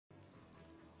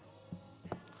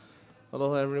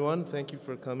Hello, everyone. Thank you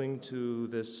for coming to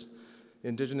this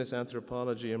Indigenous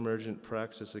Anthropology Emergent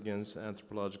Praxis Against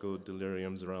Anthropological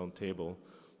Deliriums Roundtable.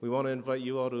 We want to invite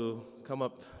you all to come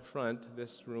up front.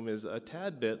 This room is a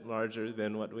tad bit larger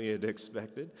than what we had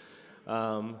expected.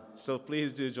 So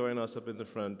please do join us up in the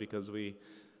front because we,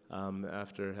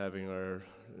 after having our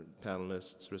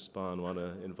panelists respond, want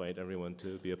to invite everyone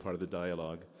to be a part of the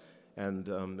dialogue. And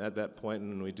at that point,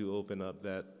 when we do open up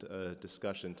that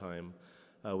discussion time,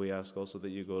 we ask also that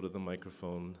you go to the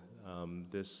microphone.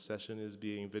 This session is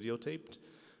being videotaped,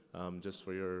 just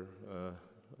for your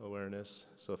awareness.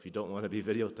 So if you don't want to be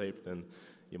videotaped, then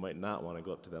you might not want to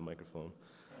go up to that microphone.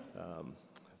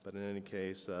 But in any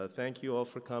case, thank you all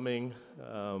for coming.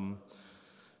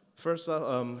 First,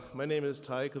 my name is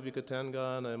Tai Kavika,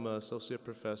 and I'm an associate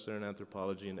professor in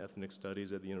anthropology and ethnic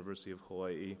studies at the University of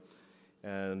Hawaii,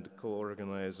 and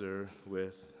co-organizer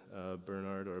with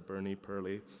Bernie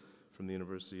Perley from the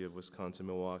University of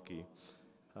Wisconsin-Milwaukee.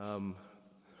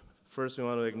 First, we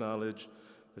want to acknowledge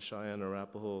the Cheyenne,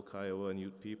 Arapaho, Kiowa, and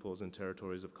Ute peoples and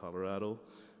territories of Colorado,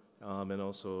 and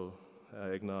also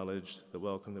acknowledge the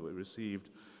welcome that we received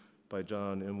by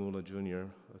George Manuel Jr.,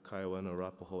 a Kiowa and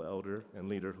Arapaho elder and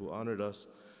leader who honored us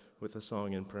with a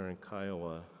song and prayer in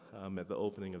Kiowa at the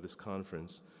opening of this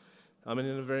conference. And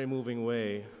in a very moving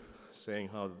way, saying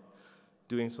how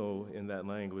doing so in that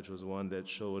language was one that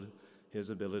showed his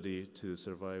ability to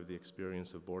survive the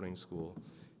experience of boarding school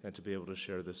and to be able to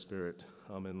share the spirit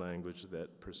in language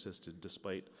that persisted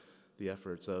despite the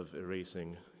efforts of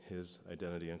erasing his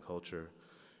identity and culture,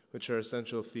 which are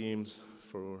essential themes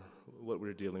for what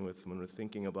we're dealing with when we're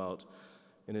thinking about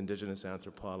an indigenous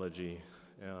anthropology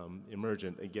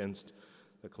emergent against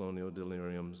the colonial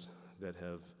deliriums that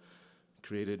have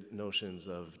created notions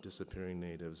of disappearing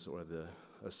natives or the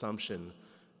assumption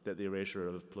that the erasure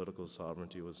of political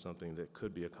sovereignty was something that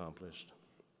could be accomplished.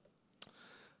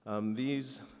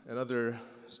 These and other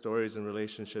stories and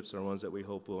relationships are ones that we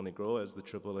hope will only grow as the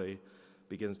AAA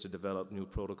begins to develop new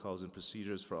protocols and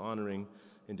procedures for honoring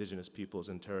indigenous peoples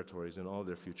and territories in all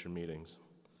their future meetings.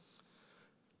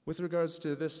 With regards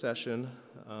to this session,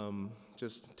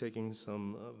 just taking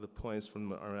some of the points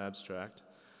from our abstract,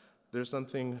 there's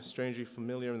something strangely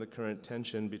familiar in the current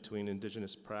tension between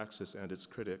indigenous praxis and its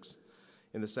critics.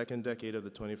 In the second decade of the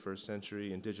 21st century,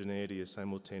 indigeneity is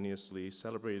simultaneously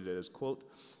celebrated as, quote,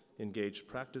 engaged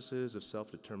practices of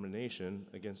self-determination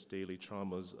against daily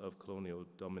traumas of colonial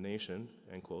domination,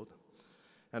 end quote,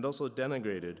 and also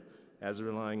denigrated as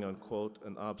relying on, quote,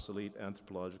 an obsolete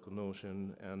anthropological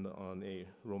notion and on a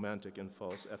romantic and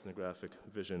false ethnographic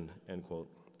vision, end quote.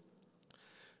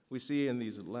 We see in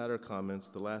these latter comments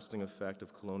the lasting effect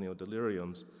of colonial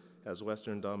deliriums as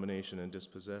Western domination and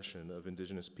dispossession of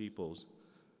indigenous peoples.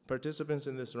 Participants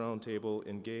in this roundtable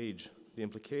engage the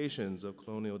implications of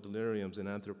colonial deliriums in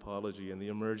anthropology and the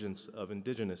emergence of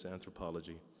indigenous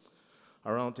anthropology.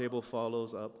 Our roundtable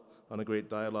follows up on a great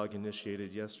dialogue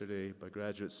initiated yesterday by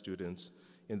graduate students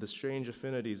in the strange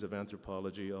affinities of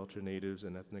anthropology, alternatives,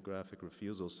 and ethnographic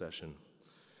refusal session.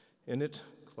 In it,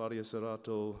 Claudia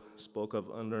Serrato spoke of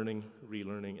unlearning,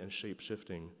 relearning, and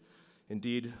shape-shifting.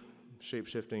 Indeed,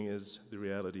 shape-shifting is the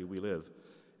reality we live,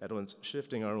 at once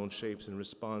shifting our own shapes in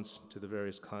response to the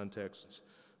various contexts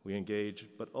we engage,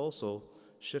 but also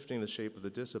shifting the shape of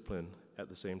the discipline at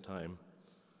the same time.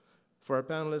 For our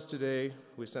panelists today,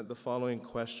 we sent the following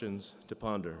questions to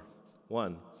ponder.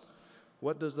 1,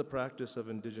 what does the practice of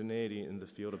indigeneity in the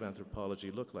field of anthropology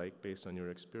look like based on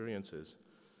your experiences?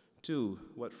 2,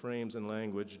 what frames and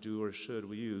language do or should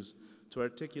we use to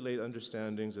articulate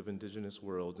understandings of indigenous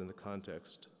worlds in the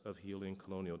context of healing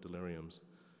colonial deliriums?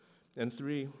 And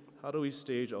 3, how do we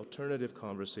stage alternative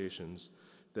conversations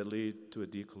that lead to a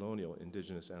decolonial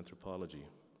indigenous anthropology?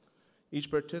 Each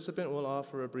participant will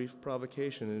offer a brief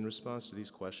provocation in response to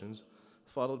these questions,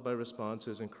 followed by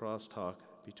responses and crosstalk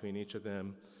between each of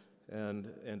them, and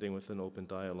ending with an open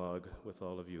dialogue with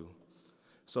all of you.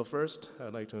 So first,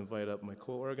 I'd like to invite up my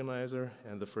co-organizer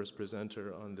and the first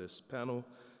presenter on this panel,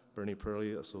 Bernie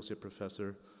Perley, Associate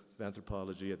Professor of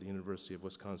Anthropology at the University of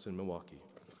Wisconsin-Milwaukee.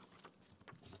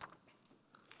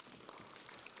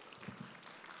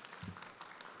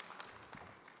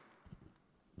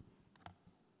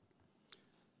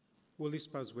 Willis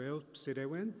Paswell,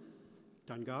 Sidewen,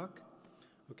 Dangak.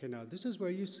 Okay, now this is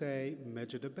where you say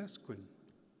Medjidabesquin.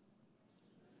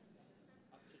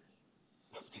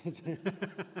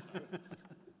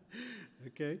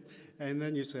 Okay, and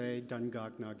then you say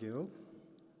Dangak Nagil.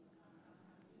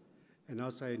 And I'll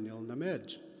say Nil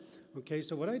Namej. Okay,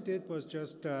 so what I did was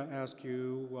just ask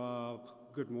you,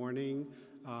 good morning,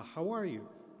 how are you?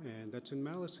 And that's in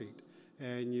Maliseet.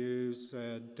 And you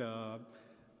said,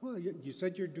 Well, you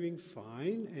said you're doing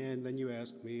fine, and then you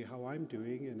asked me how I'm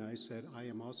doing, and I said I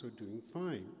am also doing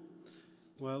fine.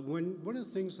 Well, one of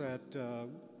the things that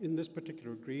in this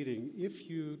particular greeting, if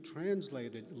you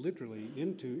translate it literally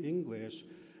into English,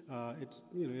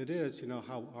 it is,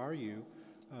 how are you?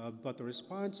 But the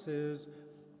response is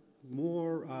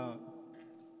more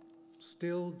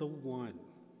still the one,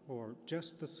 or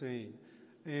just the same.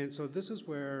 And so this is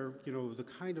where, the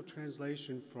kind of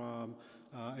translation from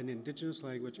an indigenous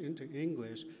language into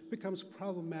English becomes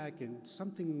problematic, and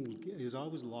something is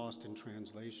always lost in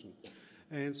translation.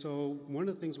 And so one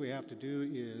of the things we have to do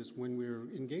is, when we're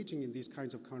engaging in these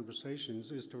kinds of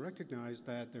conversations, is to recognize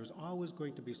that there's always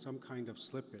going to be some kind of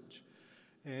slippage.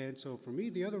 And so for me,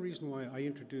 the other reason why I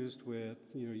introduced with,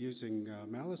 using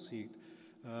Maliseet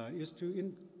is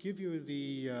to give you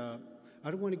I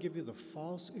don't want to give you the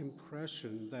false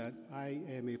impression that I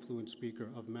am a fluent speaker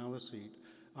of Maliseet.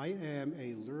 I am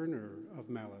a learner of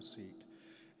Maliseet.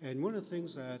 And one of the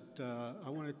things that I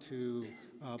wanted to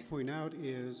point out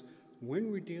is,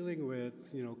 when we're dealing with,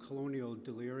 colonial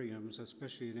deliriums,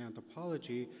 especially in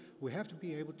anthropology, we have to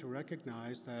be able to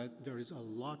recognize that there is a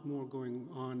lot more going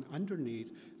on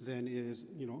underneath than is,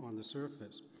 on the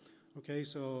surface. Okay,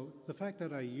 so the fact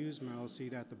that I use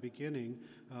Maliseet at the beginning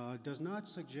does not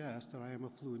suggest that I am a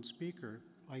fluent speaker.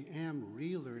 I am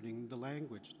relearning the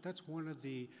language. That's one of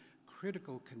the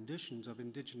critical conditions of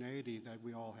indigeneity that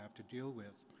we all have to deal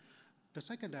with. The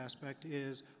second aspect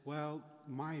is, well,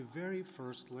 my very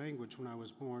first language when I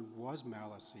was born was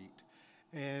Maliseet.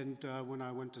 And when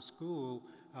I went to school,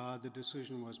 the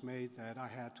decision was made that I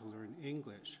had to learn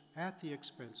English at the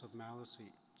expense of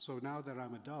Maliseet. So now that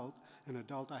I'm an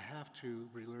adult, I have to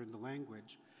relearn the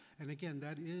language. And again,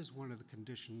 that is one of the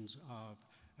conditions of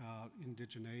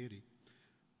indigeneity.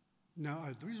 Now,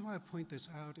 the reason why I point this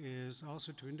out is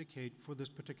also to indicate for this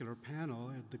particular panel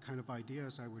and the kind of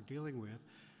ideas I were dealing with,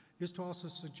 is to also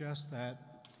suggest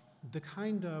that the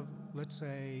kind of, let's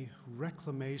say,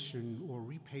 reclamation or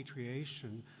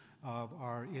repatriation of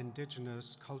our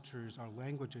indigenous cultures, our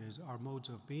languages, our modes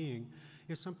of being,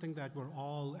 is something that we're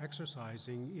all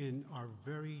exercising in our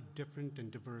very different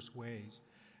and diverse ways.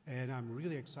 And I'm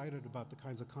really excited about the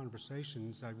kinds of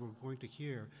conversations that we're going to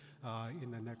hear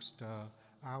in the next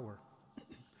hour.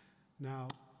 Now,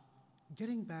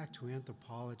 getting back to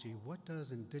anthropology, what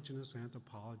does indigenous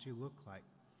anthropology look like?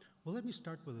 Well, let me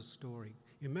start with a story.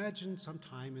 Imagine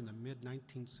sometime in the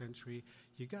mid-19th century,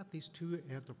 you got these two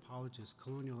anthropologists,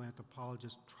 colonial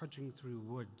anthropologists, trudging through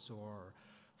woods or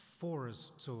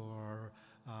forests or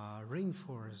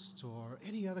rainforests or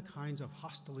any other kinds of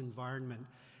hostile environment,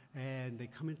 and they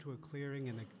come into a clearing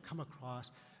and they come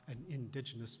across an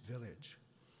indigenous village.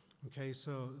 Okay,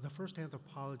 so the first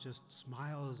anthropologist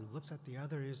smiles and looks at the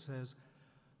other and says,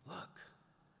 "Look,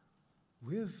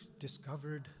 we've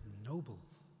discovered noble."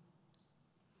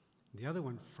 The other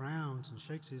one frowns and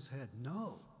shakes his head.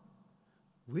 "No,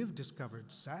 we've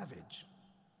discovered savage."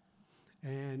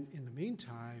 And in the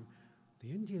meantime, the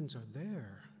Indians are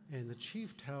there, and the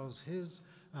chief tells his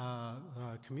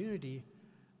community,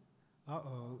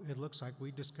 "Uh-oh, it looks like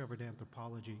we discovered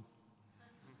anthropology."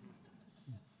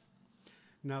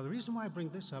 Now, the reason why I bring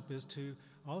this up is to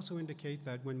also indicate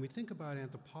that when we think about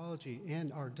anthropology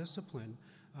and our discipline,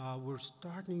 we're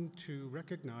starting to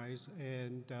recognize,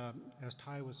 and as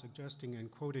Ty was suggesting and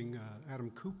quoting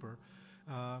Adam Kuper,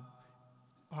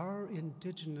 our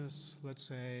indigenous, let's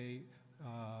say,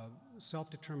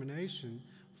 self-determination,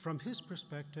 from his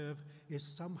perspective, is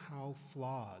somehow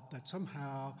flawed, that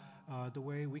somehow the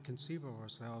way we conceive of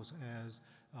ourselves as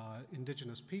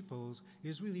indigenous peoples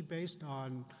is really based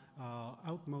on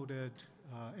outmoded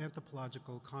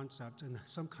anthropological concepts and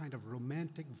some kind of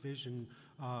romantic vision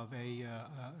of a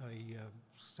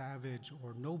savage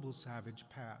or noble savage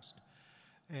past.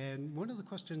 And one of the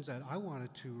questions that I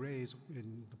wanted to raise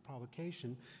in the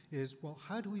provocation is, well,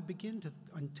 how do we begin to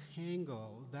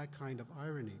untangle that kind of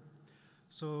irony?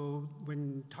 So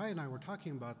when Ty and I were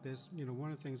talking about this,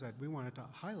 one of the things that we wanted to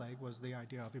highlight was the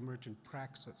idea of emergent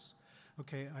praxis.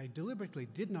 Okay, I deliberately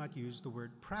did not use the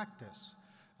word practice,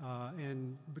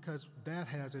 and because that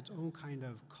has its own kind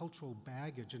of cultural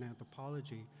baggage in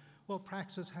anthropology. Well,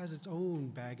 praxis has its own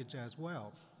baggage as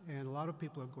well, and a lot of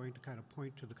people are going to kind of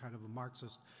point to the kind of a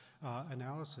Marxist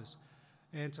analysis.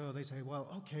 And so they say, well,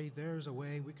 okay, there's a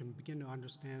way we can begin to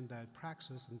understand that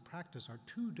praxis and practice are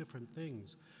two different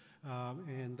things,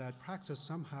 and that praxis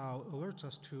somehow alerts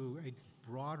us to a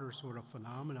broader sort of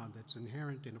phenomenon that's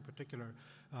inherent in a particular,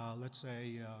 let's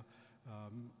say,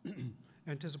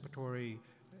 anticipatory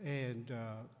and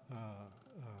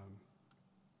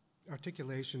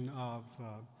articulation of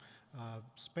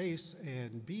space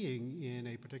and being in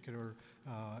a particular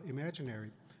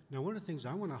imaginary. Now, one of the things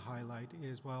I want to highlight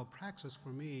is, while praxis for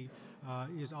me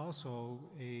is also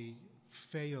a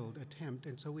failed attempt,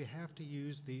 and so we have to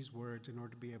use these words in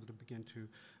order to be able to begin to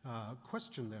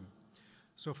question them.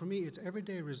 So for me, it's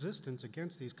everyday resistance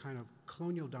against these kind of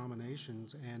colonial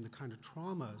dominations and the kind of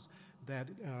traumas that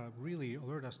really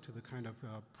alert us to the kind of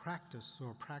practice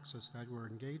or praxis that we're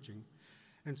engaging.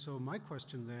 And so my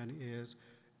question then is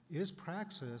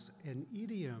praxis an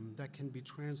idiom that can be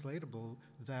translatable,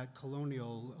 that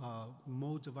colonial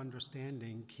modes of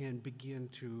understanding can begin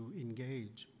to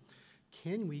engage?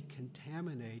 Can we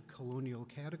contaminate colonial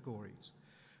categories?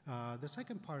 The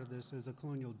second part of this is a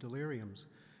colonial deliriums.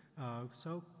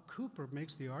 So Kuper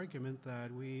makes the argument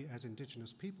that we, as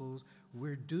indigenous peoples,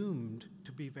 we're doomed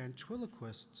to be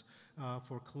ventriloquists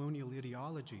for colonial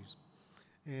ideologies.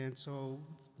 And so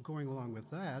going along with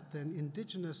that, then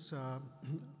indigenous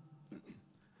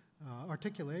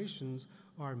articulations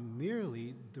are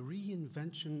merely the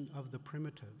reinvention of the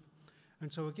primitive.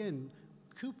 And so again,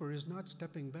 Kuper is not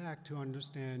stepping back to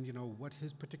understand, what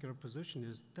his particular position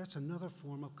is. That's another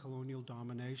form of colonial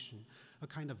domination, a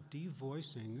kind of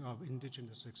devoicing of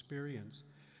indigenous experience.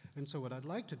 And so what I'd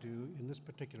like to do in this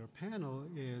particular panel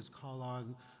is call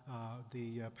on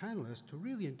the panelists to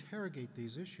really interrogate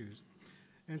these issues.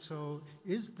 And so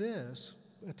is this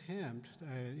attempt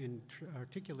in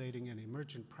articulating an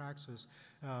emergent praxis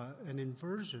an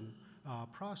inversion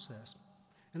process?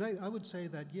 And I would say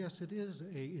that, yes, it is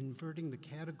inverting the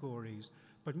categories,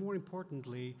 but more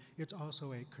importantly, it's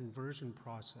also a conversion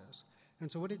process. And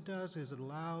so what it does is it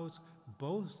allows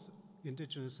both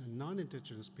indigenous and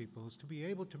non-indigenous peoples to be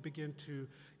able to begin to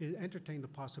entertain the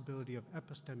possibility of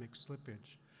epistemic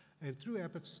slippage. And through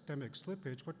epistemic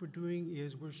slippage, what we're doing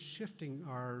is we're shifting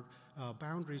our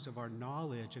boundaries of our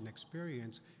knowledge and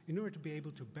experience in order to be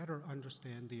able to better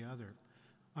understand the other.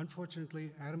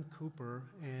 Unfortunately, Adam Kuper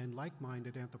and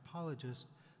like-minded anthropologists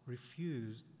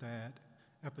refused that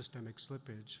epistemic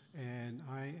slippage, and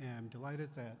I am delighted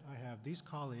that I have these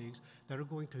colleagues that are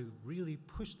going to really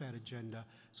push that agenda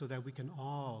so that we can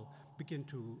all begin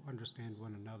to understand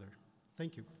one another.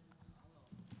 Thank you.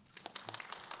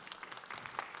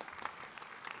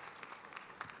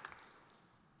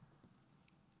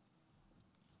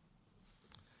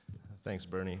 Thanks,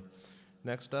 Bernie.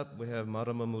 Next up, we have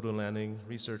Marama Murulanning,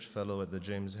 Research Fellow at the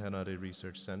James Hanare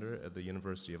Research Center at the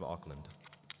University of Auckland.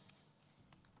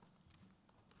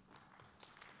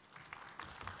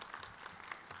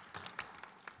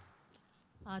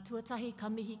 Tuatahi ka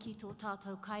mihi ki tō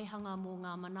tātou kaihanga mō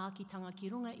ngā manaakitanga ki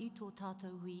runga i tō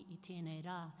tātou hui i tēnei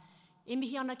rā. E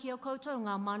mihi ana ki a koutou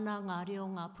ngā mana, ngā reo,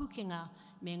 ngā pukenga,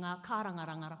 me ngā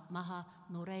kārangaranga maha,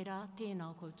 nō reira,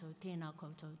 tēnā koutou,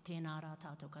 tēnā rā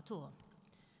tātou katoa.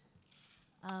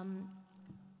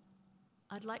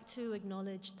 I'd like to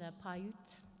acknowledge the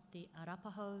Paiute, the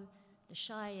Arapaho, the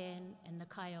Cheyenne, and the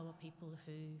Kiowa people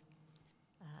who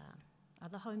are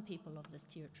the home people of this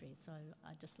territory. So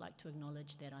I'd just like to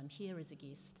acknowledge that I'm here as a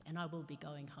guest, and I will be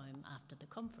going home after the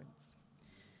conference.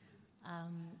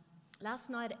 Last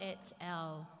night at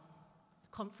our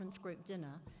conference group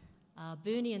dinner,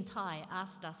 Bernie and Ty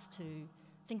asked us to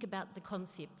think about the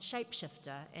concept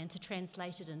shapeshifter and to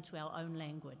translate it into our own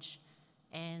language.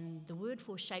 And the word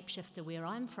for shapeshifter where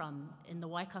I'm from, in the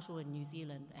Waikato in New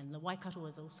Zealand, and the Waikato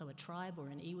is also a tribe or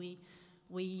an iwi,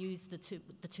 we use the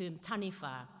term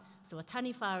taniwha. So a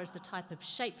taniwha is the type of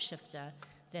shapeshifter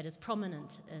that is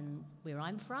prominent in where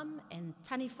I'm from, and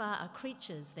taniwha are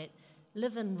creatures that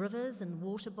live in rivers and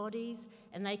water bodies,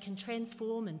 and they can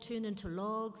transform and turn into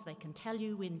logs. They can tell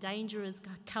you when danger is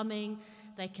coming.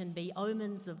 They can be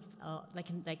omens of,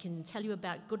 they can tell you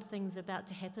about good things about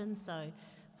to happen. So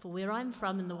for where I'm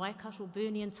from, in the Waikato,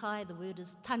 Bernie and Tai, the word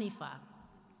is taniwha.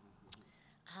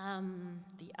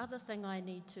 The other thing I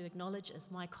need to acknowledge is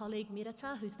my colleague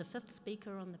Merata, who's the fifth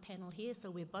speaker on the panel here.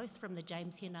 So we're both from the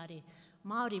James Henare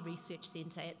Māori Research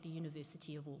Centre at the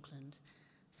University of Auckland.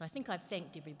 So I think I've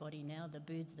thanked everybody now, the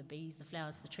birds, the bees, the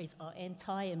flowers, the trees. Oh, and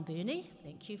Tai and Bernie,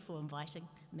 thank you for inviting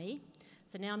me.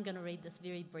 So now I'm going to read this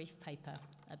very brief paper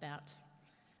about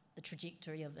the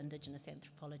trajectory of Indigenous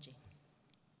anthropology.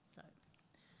 So,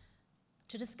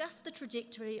 to discuss the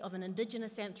trajectory of an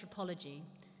Indigenous anthropology,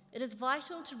 it is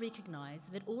vital to recognise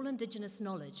that all Indigenous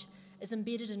knowledge is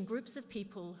embedded in groups of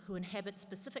people who inhabit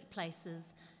specific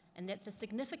places, and that the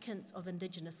significance of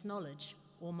Indigenous knowledge,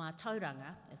 or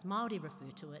mātauranga, as Māori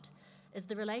refer to it, is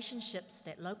the relationships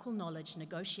that local knowledge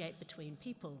negotiate between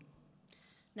people.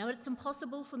 Now, it's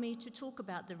impossible for me to talk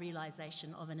about the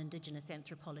realisation of an Indigenous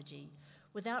anthropology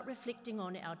without reflecting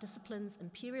on our discipline's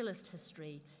imperialist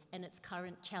history and its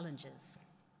current challenges.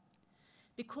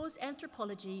 Because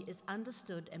anthropology is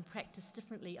understood and practiced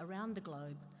differently around the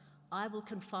globe, I will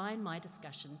confine my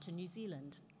discussion to New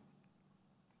Zealand.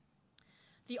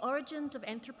 The origins of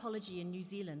anthropology in New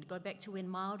Zealand go back to when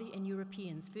Māori and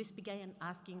Europeans first began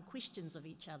asking questions of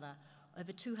each other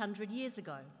over 200 years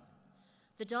ago.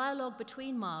 The dialogue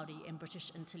between Māori and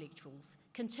British intellectuals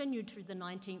continued through the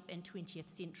 19th and 20th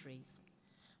centuries.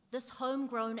 This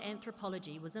homegrown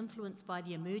anthropology was influenced by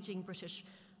the emerging British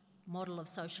model of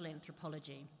social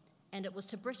anthropology, and it was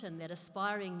to Britain that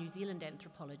aspiring New Zealand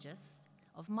anthropologists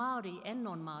of Māori and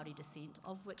non-Māori descent,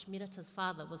 of which Merita's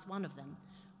father was one of them,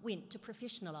 went to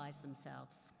professionalise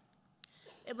themselves.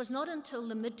 It was not until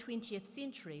the mid-20th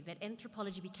century that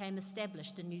anthropology became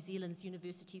established in New Zealand's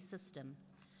university system,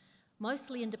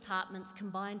 mostly in departments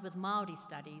combined with Māori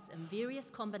studies and various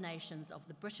combinations of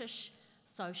the British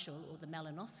social, or the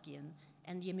Malinowskian,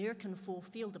 and the American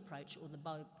four-field approach, or the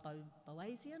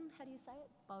Boasian, how do you say it?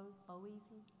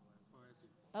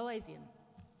 Boasian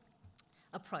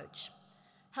approach.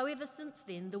 However, since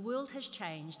then, the world has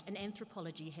changed and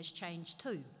anthropology has changed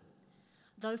too.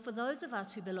 Though for those of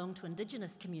us who belong to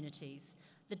Indigenous communities,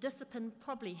 the discipline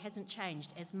probably hasn't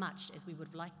changed as much as we would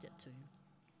have liked it to.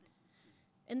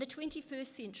 In the 21st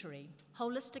century,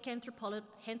 holistic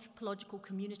anthropological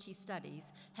community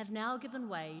studies have now given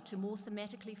way to more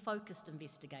thematically focused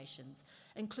investigations,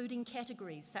 including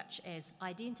categories such as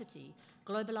identity,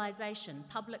 globalization,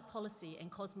 public policy, and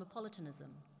cosmopolitanism.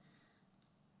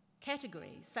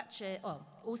 Categories such as,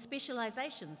 or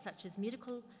specializations such as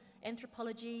medical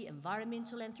anthropology,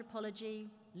 environmental anthropology,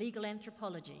 legal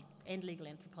anthropology, and legal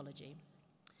anthropology.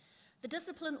 The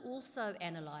discipline also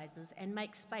analyses and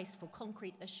makes space for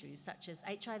concrete issues such as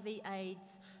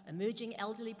HIV/AIDS, emerging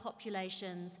elderly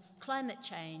populations, climate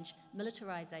change,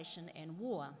 militarisation, and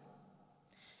war.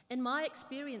 In my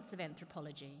experience of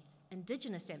anthropology,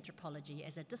 Indigenous anthropology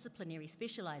as a disciplinary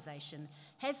specialisation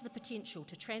has the potential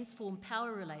to transform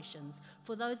power relations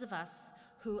for those of us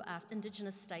who are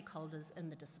Indigenous stakeholders in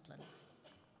the discipline.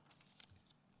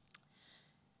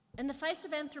 In the face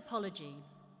of anthropology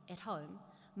at home,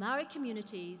 Māori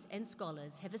communities and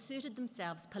scholars have asserted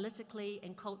themselves politically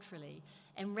and culturally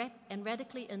and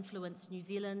radically influenced New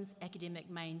Zealand's academic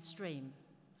mainstream.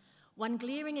 One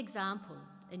glaring example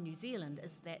in New Zealand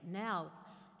is that now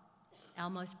our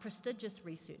most prestigious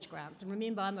research grants, and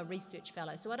remember I'm a research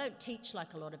fellow, so I don't teach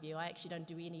like a lot of you, I actually don't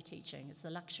do any teaching, it's a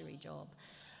luxury job.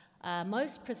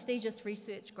 Most prestigious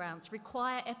research grants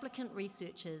require applicant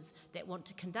researchers that want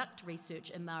to conduct research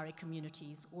in Māori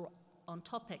communities or on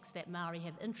topics that Māori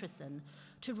have interests in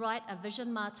to write a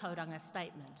vision mā tauranga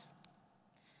statement.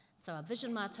 So a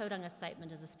vision mā tauranga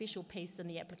statement is a special piece in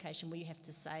the application where you have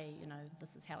to say,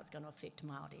 this is how it's going to affect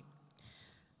Māori.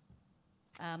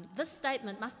 This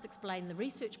statement must explain the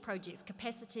research project's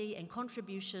capacity and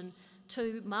contribution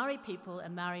to Māori people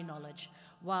and Māori knowledge,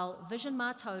 while vision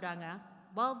mā tauranga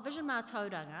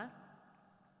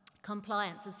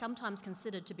compliance is sometimes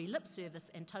considered to be lip service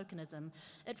and tokenism,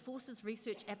 it forces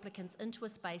research applicants into a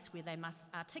space where they must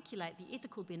articulate the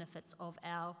ethical benefits of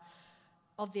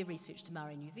their research to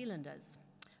Māori New Zealanders.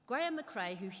 Graham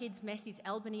McRae, who heads Massey's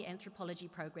Albany Anthropology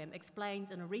program,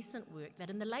 explains in a recent work that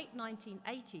in the late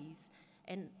 1980s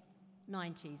and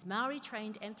 90s,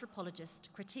 Māori-trained anthropologists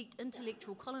critiqued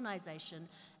intellectual colonisation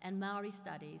and Māori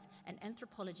studies, and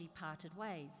anthropology parted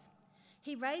ways.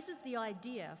 He raises the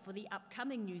idea for the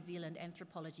upcoming New Zealand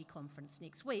Anthropology Conference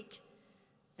next week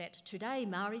that today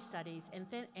Māori studies and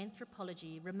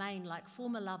anthropology remain like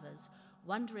former lovers,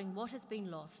 wondering what has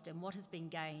been lost and what has been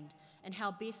gained, and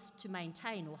how best to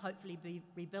maintain or hopefully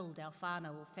rebuild our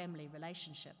whānau or family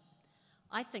relationship.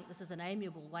 I think this is an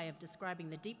amiable way of describing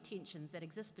the deep tensions that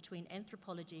exist between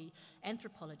anthropology,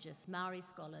 anthropologists, Māori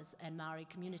scholars, and Māori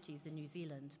communities in New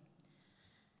Zealand.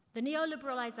 The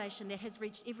neoliberalisation that has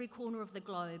reached every corner of the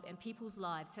globe and people's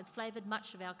lives has flavoured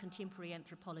much of our contemporary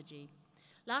anthropology.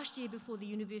 Last year, before the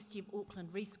University of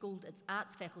Auckland reschooled its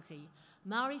arts faculty,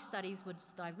 Māori studies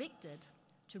was directed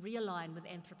to realign with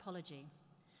anthropology.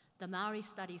 The Māori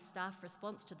studies staff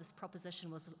response to this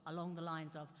proposition was along the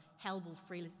lines of,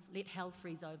 let hell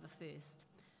freeze over first.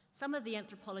 Some of the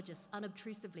anthropologists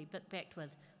unobtrusively bit back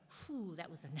with, phew,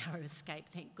 that was a narrow escape,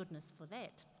 thank goodness for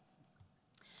that.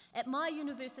 At my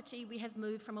university, we have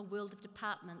moved from a world of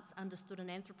departments understood in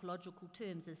anthropological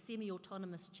terms as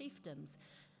semi-autonomous chiefdoms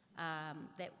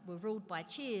that were ruled by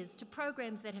chairs to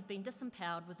programs that have been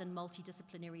disempowered within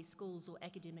multidisciplinary schools or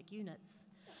academic units.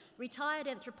 Retired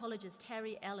anthropologist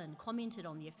Harry Allen commented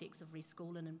on the effects of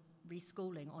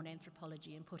reschooling on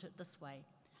anthropology and put it this way: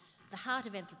 the heart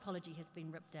of anthropology has been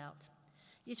ripped out.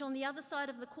 Yet on the other side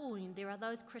of the coin, there are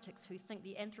those critics who think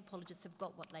the anthropologists have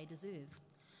got what they deserve.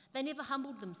 They never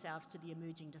humbled themselves to the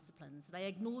emerging disciplines. They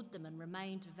ignored them and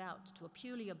remained devout to a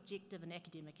purely objective and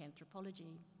academic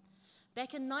anthropology.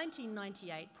 Back in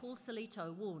 1998, Paul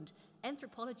Salito warned,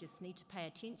 anthropologists need to pay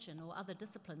attention or other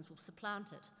disciplines will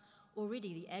supplant it.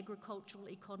 Already the agricultural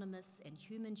economists and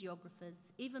human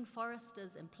geographers, even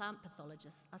foresters and plant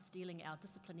pathologists are stealing our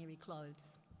disciplinary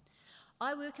clothes.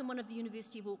 I work in one of the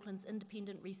University of Auckland's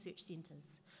independent research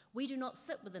centres. We do not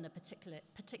sit within a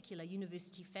particular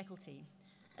university faculty.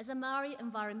 As a Māori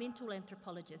environmental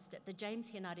anthropologist at the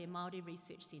James Henare Māori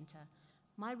Research Centre,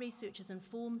 my research is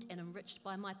informed and enriched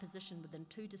by my position within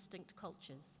two distinct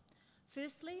cultures.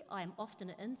 Firstly, I am often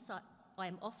an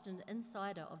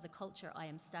insider of the culture I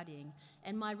am studying,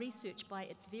 and my research by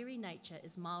its very nature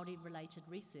is Māori-related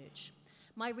research.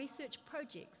 My research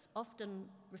projects often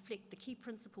reflect the key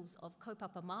principles of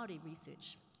kaupapa Māori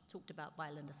research, talked about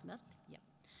by Linda Smith,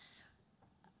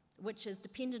 which is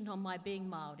dependent on my being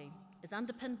Māori, is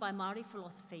underpinned by Māori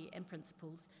philosophy and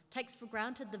principles, takes for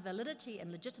granted the validity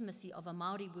and legitimacy of a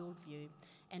Māori worldview,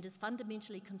 and is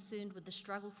fundamentally concerned with the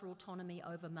struggle for autonomy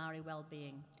over Māori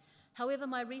well-being. However,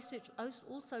 my research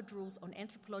also draws on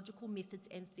anthropological methods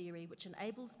and theory, which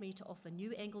enables me to offer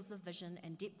new angles of vision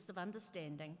and depths of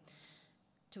understanding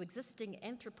to existing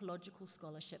anthropological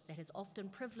scholarship that has often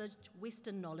privileged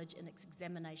Western knowledge in its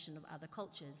examination of other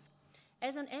cultures.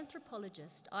 As an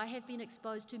anthropologist, I have been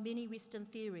exposed to many Western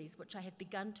theories which I have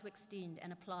begun to extend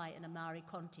and apply in a Māori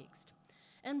context.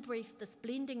 In brief, this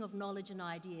blending of knowledge and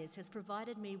ideas has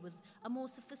provided me with a more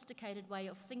sophisticated way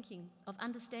of thinking, of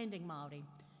understanding Māori.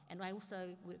 And I also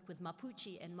work with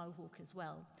Mapuche and Mohawk as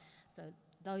well. So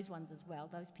those ones as well,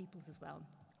 those peoples as well.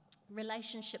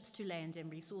 Relationships to land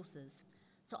and resources.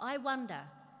 So I wonder,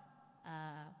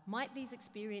 might these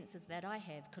experiences that I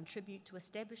have contribute to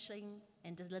establishing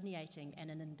and delineating an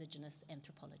Indigenous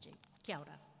anthropology? Kia ora.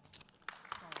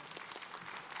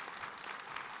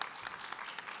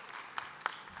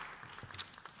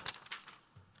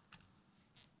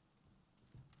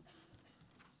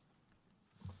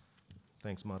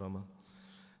 Thanks, Marama.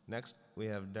 Next, we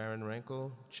have Darren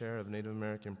Rankel, Chair of Native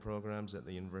American Programs at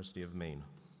the University of Maine.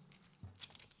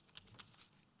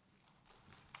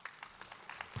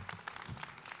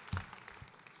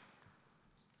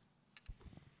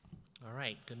 All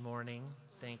right, good morning.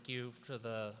 Thank you to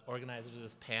the organizers of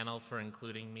this panel for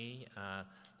including me.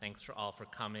 Thanks for all for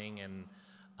coming, and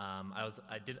I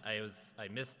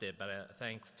missed it, but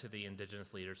thanks to the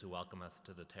Indigenous leaders who welcome us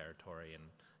to the territory, and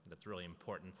that's a really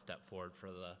important step forward for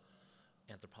the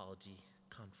anthropology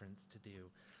conference to do.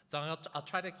 So I'll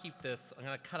try to keep this. I'm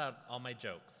going to cut out all my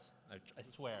jokes, I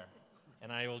swear,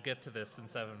 and I will get to this in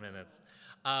 7 minutes.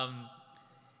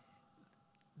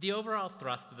 The overall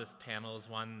thrust of this panel is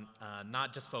one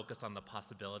not just focused on the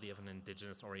possibility of an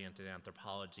Indigenous-oriented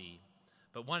anthropology,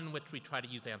 but one in which we try to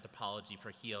use anthropology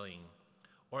for healing,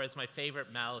 or as my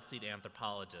favorite Maliseet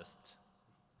anthropologist,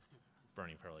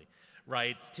 Bernie Perley,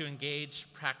 writes, to engage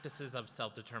practices of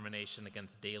self-determination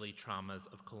against daily traumas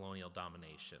of colonial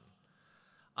domination.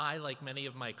 I, like many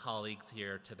of my colleagues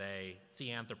here today,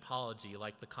 see anthropology,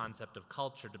 like the concept of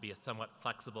culture, to be a somewhat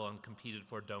flexible and competed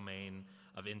for domain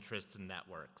of interests and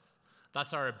networks.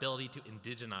 Thus, our ability to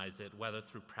indigenize it, whether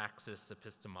through praxis,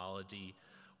 epistemology,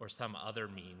 or some other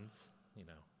means,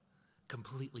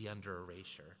 completely under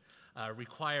erasure,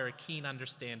 require a keen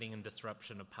understanding and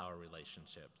disruption of power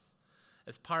relationships.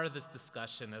 As part of this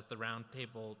discussion, as the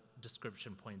roundtable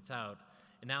description points out,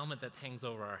 an element that hangs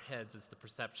over our heads is the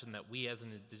perception that we as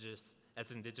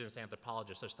Indigenous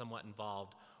anthropologists are somewhat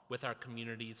involved with our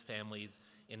communities, families,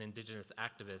 and Indigenous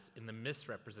activists in the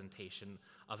misrepresentation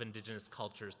of Indigenous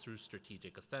cultures through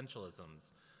strategic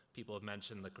essentialisms. People have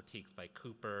mentioned the critiques by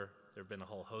Kuper. There have been a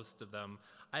whole host of them.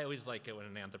 I always like it when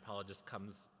an anthropologist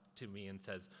comes to me and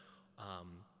says,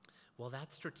 well,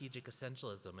 that's strategic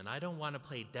essentialism, and I don't want to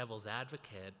play devil's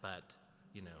advocate, but,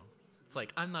 it's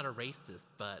like, I'm not a racist,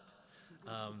 but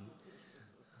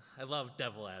I love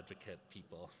devil advocate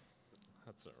people.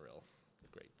 That's a real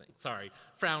great thing. Sorry,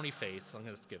 frowny face, I'm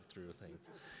going to skip through things.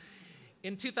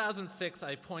 In 2006,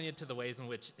 I pointed to the ways in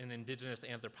which an Indigenous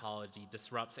anthropology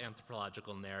disrupts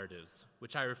anthropological narratives,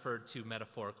 which I referred to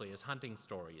metaphorically as hunting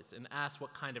stories, and asked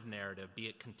what kind of narrative, be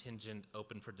it contingent,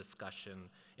 open for discussion,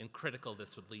 and critical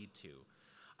this would lead to.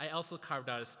 I also carved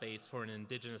out a space for an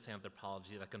Indigenous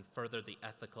anthropology that can further the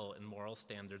ethical and moral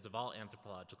standards of all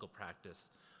anthropological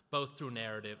practice, both through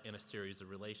narrative and a series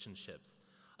of relationships.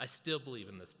 I still believe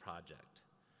in this project.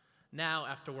 Now,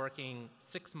 after working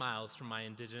 6 miles from my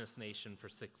Indigenous nation for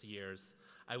 6 years,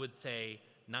 I would say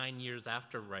 9 years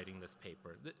after writing this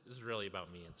paper, this is really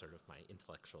about me and sort of my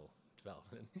intellectual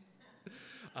development.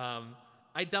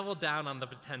 I double down on the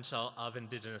potential of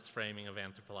indigenous framing of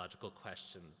anthropological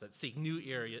questions that seek new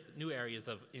areas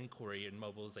of inquiry and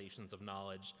mobilizations of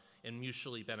knowledge and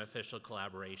mutually beneficial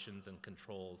collaborations and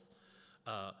controls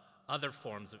other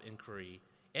forms of inquiry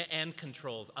and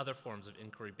controls other forms of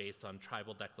inquiry based on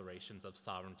tribal declarations of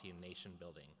sovereignty and nation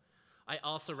building. I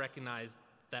also recognize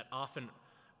that often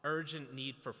urgent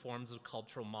need for forms of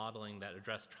cultural modeling that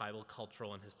address tribal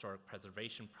cultural and historic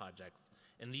preservation projects,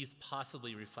 and these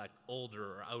possibly reflect older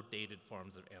or outdated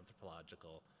forms of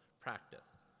anthropological practice.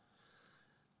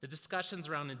 The discussions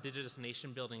around indigenous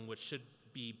nation building, which should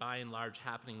be by and large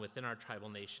happening within our tribal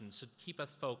nations, should keep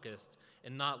us focused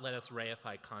and not let us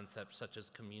reify concepts such as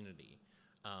community.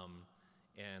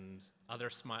 And other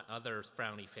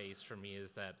frowny face for me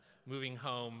is that moving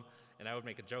home, and I would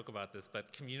make a joke about this,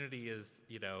 but community is,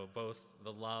 both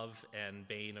the love and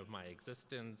bane of my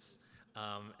existence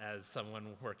as someone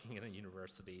working in a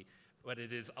university, but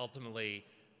it is ultimately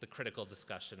the critical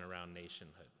discussion around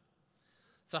nationhood.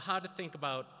 So how to think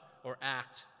about or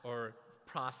act or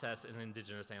process in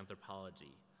indigenous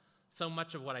anthropology. So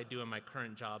much of what I do in my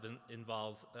current job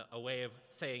involves a way of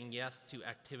saying yes to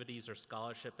activities or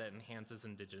scholarship that enhances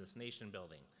indigenous nation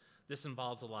building. This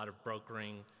involves a lot of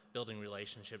brokering, building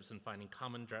relationships, and finding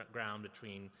common ground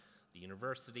between the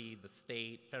university, the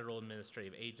state, federal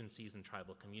administrative agencies, and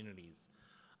tribal communities.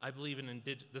 I believe in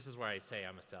this is where I say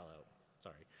I'm a sellout,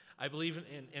 sorry. I believe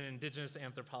in indigenous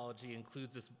anthropology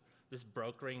includes this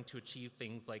brokering to achieve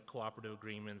things like cooperative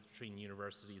agreements between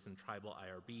universities and tribal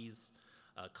IRBs,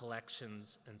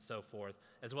 collections, and so forth,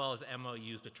 as well as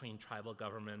MOUs between tribal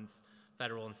governments,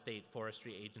 federal and state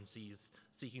forestry agencies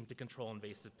seeking to control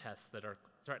invasive pests that are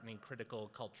threatening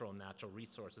critical cultural and natural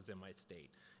resources in my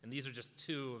state. And these are just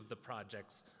two of the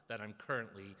projects that I'm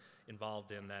currently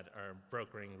involved in that are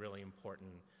brokering really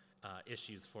important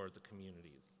issues for the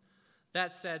communities.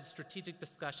 That said, strategic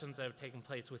discussions that have taken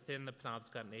place within the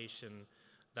Penobscot Nation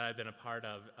that I've been a part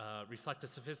of reflect a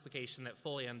sophistication that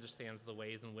fully understands the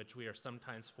ways in which we are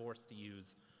sometimes forced to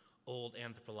use old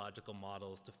anthropological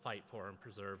models to fight for and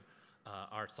preserve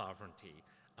our sovereignty.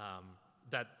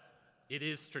 That it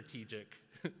is strategic.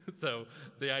 So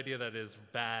the idea that it is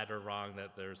bad or wrong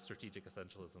that there's strategic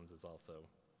essentialisms is also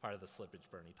part of the slippage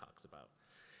Bernie talks about.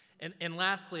 And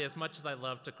lastly, as much as I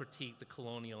love to critique the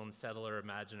colonial and settler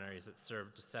imaginaries that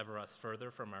serve to sever us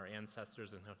further from our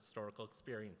ancestors and historical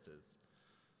experiences,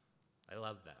 I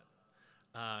love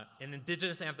that. And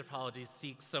indigenous anthropology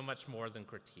seeks so much more than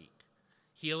critique.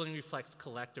 Healing reflects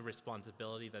collective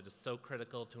responsibility that is so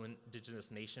critical to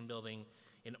indigenous nation building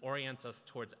and orients us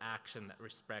towards action that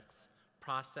respects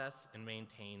process and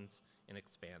maintains and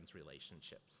expands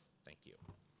relationships. Thank you.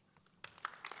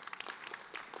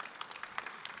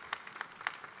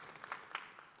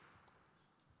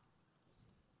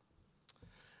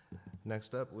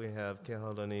 Next up, we have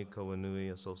Kehaulani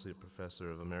Kawanui, Associate Professor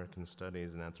of American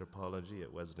Studies and Anthropology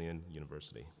at Wesleyan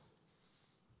University.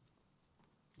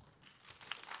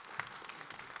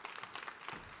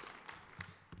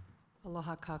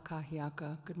 Aloha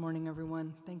kakahiaka. Good morning,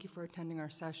 everyone. Thank you for attending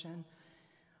our session.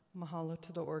 Mahalo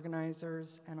to the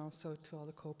organizers and also to all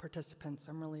the co-participants.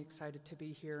 I'm really excited to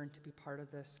be here and to be part of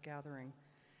this gathering.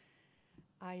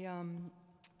 I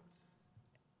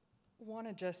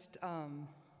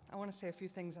want to say a few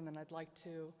things, and then I'd like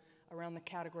to, around the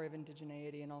category of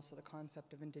indigeneity and also the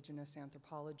concept of indigenous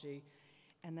anthropology,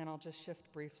 and then I'll just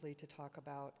shift briefly to talk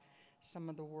about some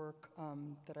of the work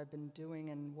that I've been doing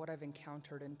and what I've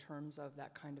encountered in terms of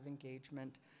that kind of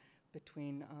engagement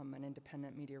between an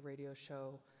independent media radio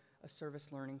show, a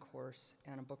service learning course,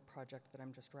 and a book project that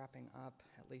I'm just wrapping up,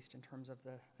 at least in terms of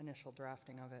the initial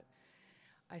drafting of it.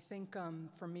 I think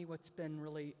for me what's been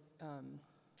really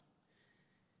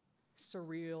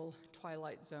surreal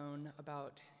twilight zone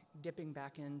about dipping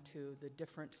back into the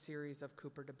different series of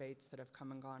Kuper debates that have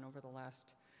come and gone over the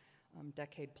last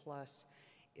decade plus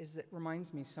is it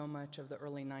reminds me so much of the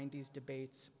early 90s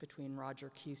debates between Roger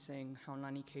Keesing,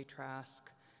 Haunani K. Trask,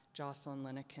 Jocelyn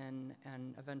Linnekin,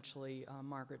 and eventually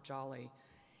Margaret Jolly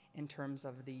in terms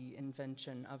of the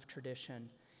invention of tradition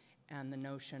and the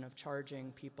notion of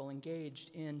charging people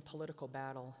engaged in political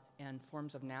battle and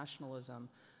forms of nationalism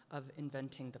of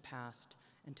inventing the past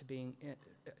and to being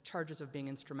charges of being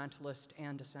instrumentalist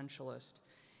and essentialist.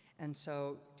 And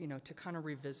so, to kind of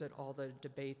revisit all the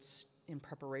debates in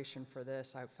preparation for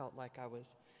this, I felt like I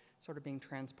was sort of being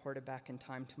transported back in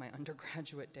time to my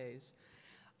undergraduate days.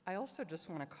 I also just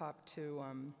want to cop to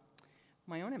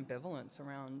my own ambivalence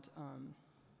around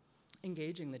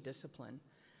engaging the discipline.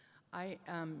 I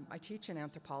teach in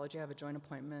anthropology. I have a joint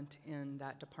appointment in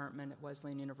that department at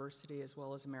Wesleyan University as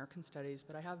well as American Studies,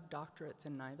 but I have doctorates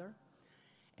in neither.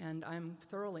 And I'm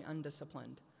thoroughly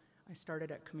undisciplined. I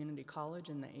started at community college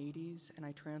in the 80s, and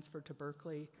I transferred to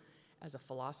Berkeley as a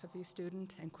philosophy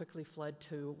student and quickly fled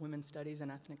to women's studies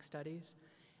and ethnic studies,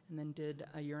 and then did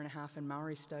a year and a half in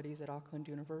Maori studies at Auckland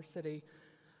University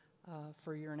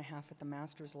for a year and a half at the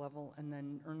master's level, and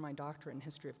then earned my doctorate in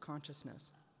history of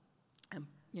consciousness. And,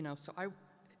 so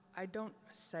I don't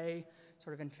say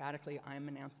sort of emphatically I'm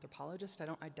an anthropologist. I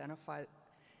don't identify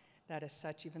that as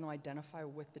such, even though I identify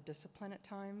with the discipline at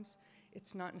times.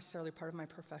 It's not necessarily part of my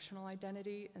professional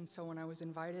identity, and so when I was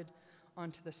invited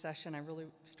onto the session, I really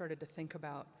started to think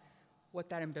about what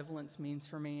that ambivalence means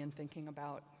for me, and thinking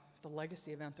about the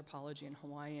legacy of anthropology in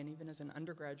Hawaii. And even as an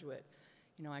undergraduate,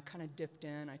 I kind of dipped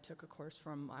in. I took a course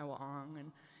from Iowa Ong,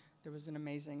 and there was an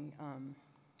amazing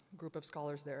group of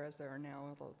scholars there, as there are now,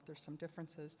 although there's some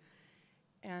differences.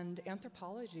 And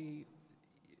anthropology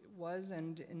was,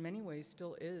 and in many ways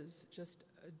still is, just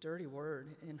a dirty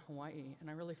word in Hawaii, and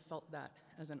I really felt that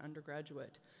as an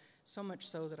undergraduate, so much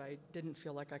so that I didn't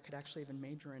feel like I could actually even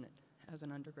major in it as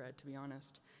an undergrad, to be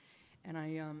honest. And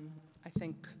I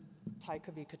think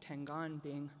Taikavika Tengan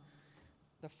being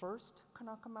the first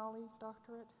Kanaka Maoli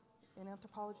doctorate in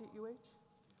anthropology at UH.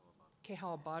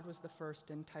 Kehala Abad was the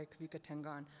first, and Taikavika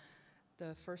Tengan,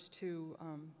 the first two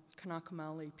Kanaka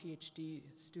Maoli PhD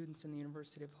students in the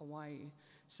University of Hawaii,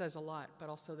 says a lot, but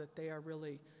also that they are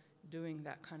really doing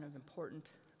that kind of important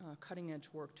cutting-edge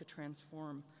work to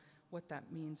transform what that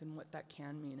means and what that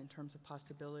can mean in terms of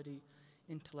possibility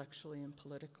intellectually and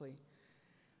politically.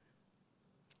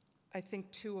 I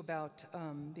think, too, about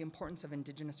the importance of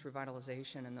indigenous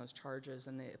revitalization and those charges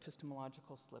and the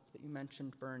epistemological slip that you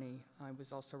mentioned, Bernie. I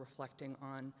was also reflecting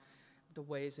on the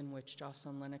ways in which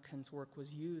Jocelyn Linneken's work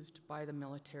was used by the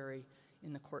military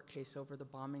in the court case over the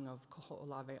bombing of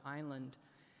Koho'olave Island,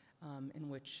 in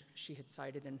which she had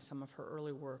cited in some of her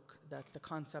early work that the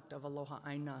concept of aloha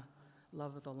aina,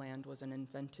 love of the land, was an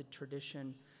invented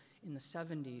tradition in the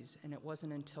 70s, and it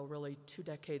wasn't until really 2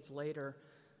 decades later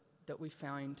that we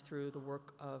found, through the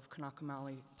work of Kanaka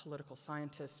Maoli political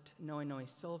scientist Noenoe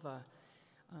Silva,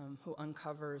 who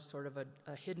uncovers sort of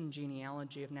a hidden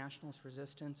genealogy of nationalist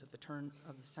resistance at the turn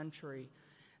of the century,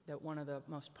 that one of the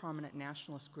most prominent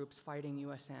nationalist groups fighting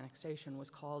U.S. annexation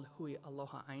was called Hui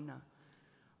Aloha Aina,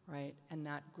 right? And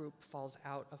that group falls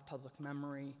out of public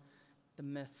memory. The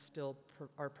myths still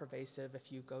are pervasive.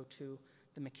 If you go to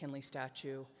the McKinley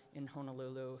statue in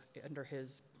Honolulu, under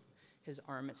his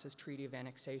arm it says Treaty of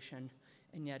Annexation,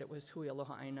 and yet it was Hui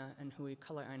Aloha Aina and Hui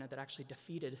Kala Aina that actually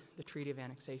defeated the Treaty of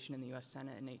Annexation in the U.S.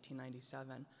 Senate in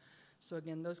 1897. So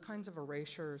again, those kinds of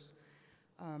erasures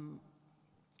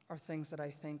are things that I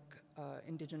think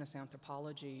indigenous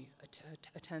anthropology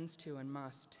attends to and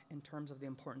must, in terms of the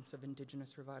importance of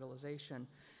indigenous revitalization.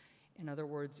 In other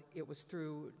words, it was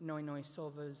through Noenoe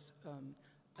Silva's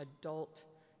adult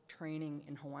training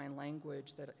in Hawaiian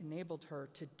language that enabled her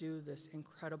to do this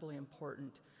incredibly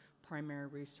important primary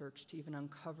research, to even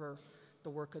uncover the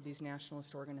work of these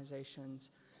nationalist organizations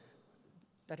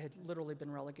that had literally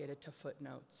been relegated to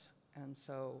footnotes. And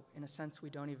so, in a sense, we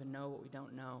don't even know what we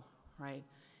don't know, right?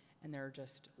 And there are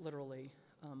just literally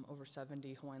over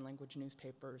 70 Hawaiian language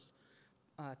newspapers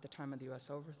at the time of the U.S.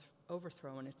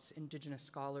 overthrow, and it's indigenous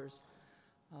scholars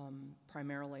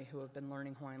primarily who have been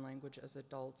learning Hawaiian language as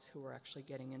adults who are actually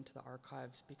getting into the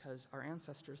archives, because our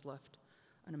ancestors left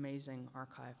an amazing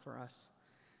archive for us,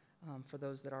 for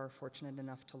those that are fortunate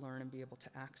enough to learn and be able to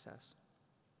access.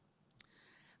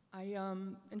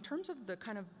 In terms of the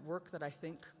kind of work that I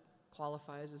think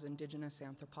qualifies as indigenous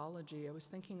anthropology, I was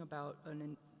thinking about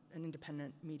an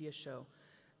independent media show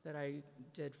that I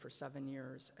did for 7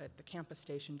 years at the campus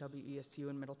station WESU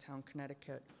in Middletown,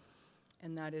 Connecticut,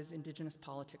 and that is Indigenous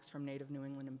Politics from Native New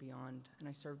England and Beyond. And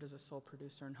I served as a sole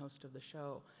producer and host of the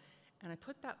show. And I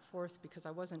put that forth because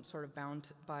I wasn't sort of bound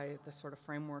by the sort of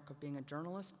framework of being a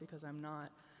journalist, because I'm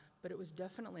not, but it was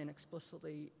definitely an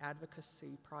explicitly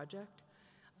advocacy project,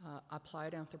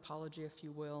 applied anthropology, if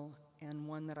you will, and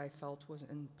one that I felt was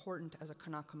important as a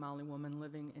Kanaka Maoli woman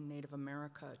living in Native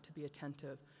America to be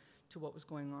attentive to what was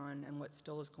going on and what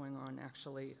still is going on,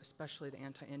 actually, especially the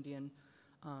anti-Indian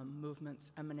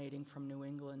movements emanating from New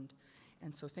England.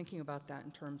 And so thinking about that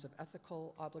in terms of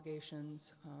ethical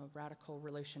obligations, radical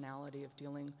relationality of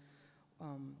dealing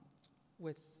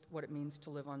with what it means to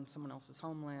live on someone else's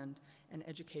homeland, and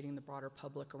educating the broader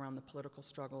public around the political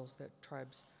struggles that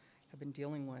tribes have been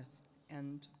dealing with.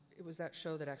 And it was that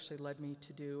show that actually led me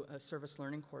to do a service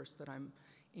learning course that I'm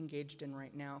engaged in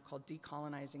right now called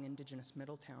Decolonizing Indigenous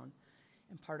Middletown.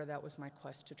 And part of that was my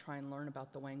quest to try and learn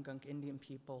about the Wangunk Indian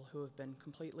people, who have been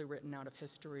completely written out of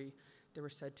history. They were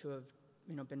said to have,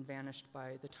 been vanished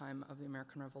by the time of the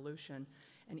American Revolution.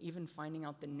 And even finding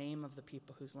out the name of the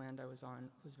people whose land I was on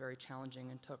was very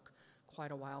challenging and took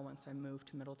quite a while once I moved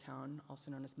to Middletown,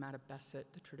 also known as Matabesset,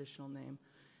 the traditional name,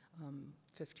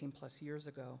 15 plus years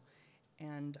ago.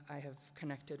 And I have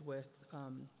connected with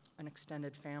an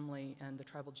extended family and the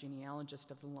tribal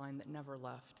genealogist of the line that never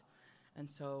left. And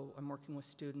so I'm working with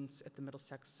students at the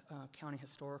Middlesex County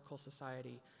Historical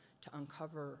Society to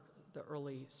uncover the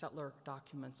early settler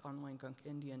documents on Wangunk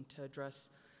Indian to address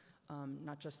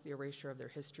not just the erasure of their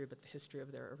history, but the history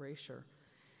of their erasure.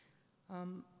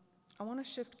 I want to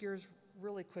shift gears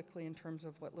really quickly in terms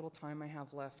of what little time I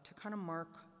have left to kind of mark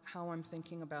how I'm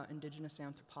thinking about indigenous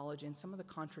anthropology and some of the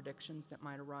contradictions that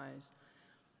might arise.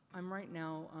 I'm right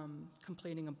now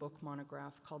completing a book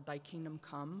monograph called Thy Kingdom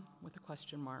Come, with a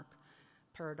question mark,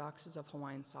 Paradoxes of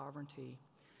Hawaiian Sovereignty,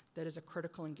 that is a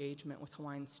critical engagement with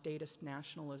Hawaiian statist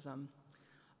nationalism,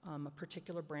 a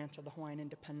particular branch of the Hawaiian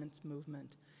independence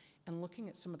movement, and looking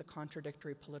at some of the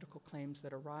contradictory political claims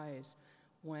that arise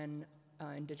when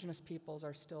indigenous peoples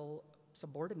are still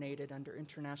subordinated under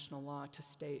international law to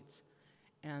states,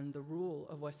 and the rule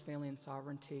of Westphalian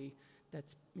sovereignty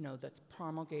that's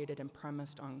promulgated and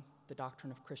premised on the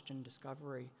doctrine of Christian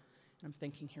discovery. And I'm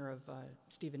thinking here of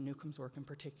Stephen Newcomb's work in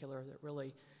particular that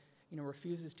really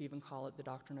refuses to even call it the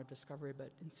doctrine of discovery,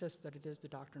 but insists that it is the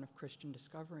doctrine of Christian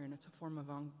discovery, and it's a form of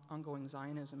ongoing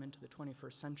Zionism into the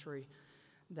 21st century,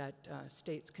 that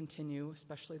states continue,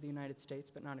 especially the United States,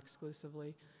 but not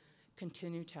exclusively,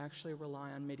 continue to actually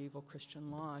rely on medieval Christian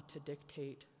law to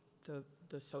dictate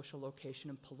the social location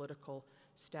and political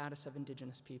status of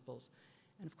indigenous peoples.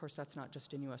 And of course, that's not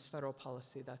just in US federal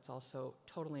policy, that's also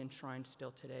totally enshrined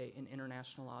still today in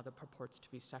international law that purports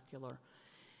to be secular.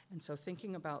 And so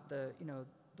thinking about the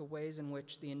ways in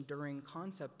which the enduring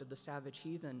concept of the savage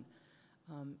heathen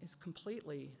is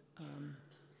completely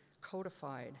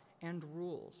codified and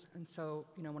rules. And so,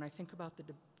 when I think about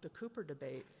the Kuper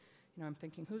debate, I'm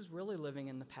thinking, who's really living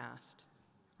in the past,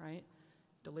 right?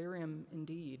 Delirium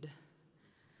indeed.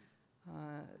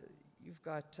 You've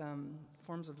got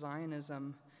forms of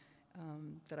Zionism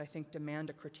that I think demand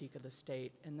a critique of the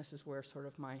state, and this is where sort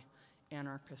of my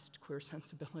anarchist queer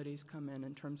sensibilities come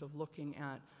in terms of looking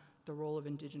at the role of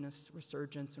indigenous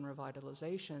resurgence and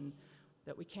revitalization,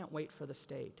 that we can't wait for the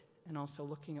state, and also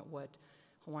looking at what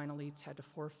Hawaiian elites had to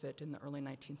forfeit in the early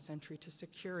 19th century to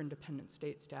secure independent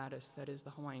state status, that is the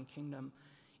Hawaiian kingdom,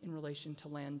 in relation to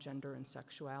land, gender, and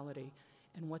sexuality,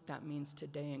 and what that means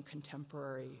today in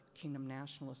contemporary kingdom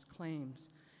nationalist claims.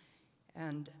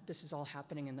 And this is all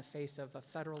happening in the face of a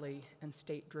federally and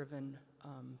state-driven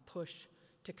push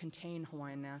to contain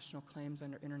Hawaiian national claims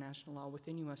under international law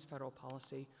within US federal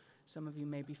policy. Some of you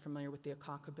may be familiar with the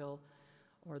Akaka Bill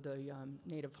or the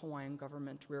Native Hawaiian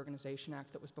Government Reorganization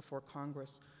Act that was before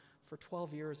Congress for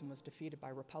 12 years and was defeated by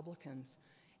Republicans.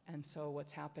 And so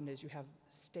what's happened is you have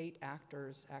state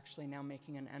actors actually now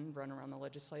making an end run around the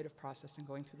legislative process and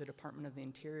going through the Department of the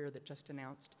Interior that just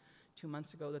announced 2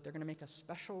 months ago that they're going to make a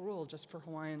special rule just for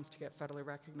Hawaiians to get federally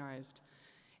recognized.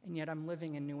 And yet I'm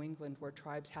living in New England where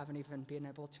tribes haven't even been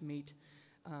able to meet,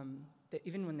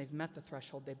 even when they've met the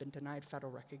threshold, they've been denied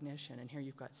federal recognition. And here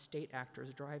you've got state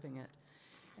actors driving it.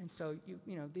 And so,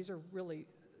 these are really,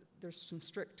 there's some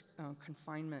strict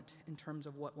confinement in terms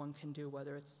of what one can do,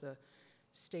 whether it's the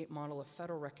state model of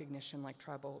federal recognition like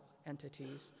tribal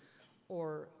entities,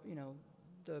 or,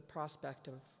 the prospect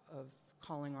of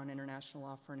calling on international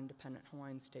law for an independent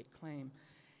Hawaiian state claim.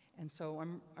 And so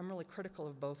I'm really critical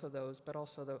of both of those, but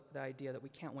also the idea that we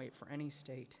can't wait for any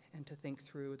state, and to think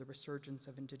through the resurgence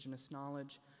of indigenous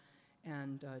knowledge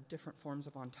and different forms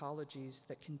of ontologies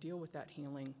that can deal with that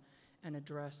healing and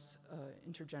address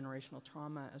intergenerational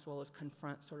trauma, as well as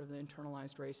confront sort of the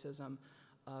internalized racism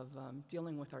of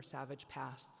dealing with our savage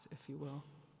pasts, if you will.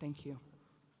 Thank you.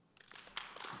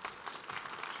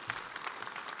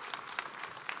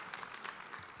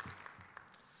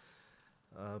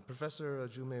 Professor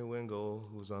Jume Wingo,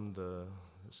 who's on the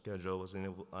schedule, was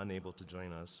unable to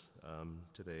join us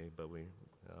today, but we're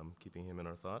keeping him in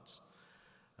our thoughts.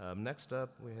 Next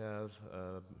up, we have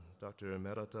Dr.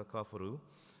 Merata Kaforu,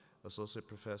 Associate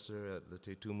Professor at the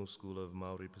Te Tumu School of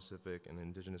Maori Pacific and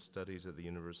Indigenous Studies at the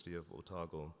University of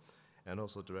Otago, and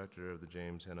also Director of the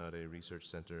James Henare Research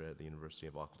Center at the University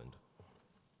of Auckland.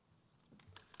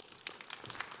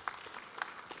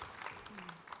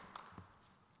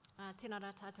 Tēnā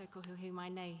rā tātou ko huhi mai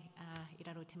nei, I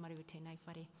raro te maru tēnei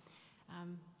whare.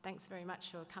 Thanks very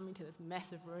much for coming to this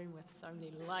massive room with so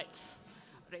many lights.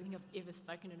 I don't think I've ever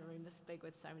spoken in a room this big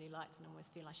with so many lights, and I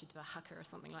almost feel I should do a haka or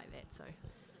something like that, so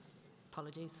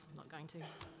apologies, I'm not going to.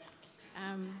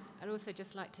 I'd also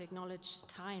just like to acknowledge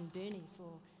Ty and Bernie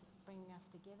for bringing us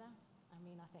together. I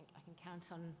mean, I think I can count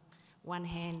on one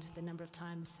hand the number of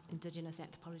times Indigenous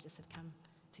anthropologists have come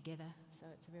together, so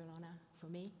it's a real honour for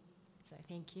me, so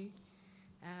thank you.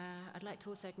 I'd like to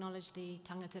also acknowledge the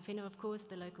tangata whenua, of course,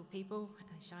 the local people,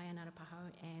 Shire,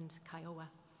 Ngarapaho and Kaiōa,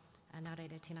 nā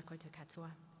reira tēnā koutou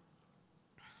katoa.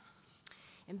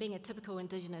 And being a typical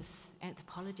Indigenous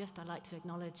anthropologist, I'd like to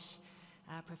acknowledge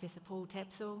Professor Paul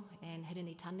Tapsell and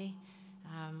Hirini Tani.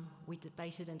 We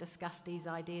debated and discussed these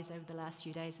ideas over the last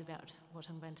few days about what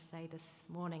I'm going to say this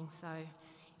morning. So,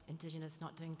 Indigenous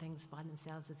not doing things by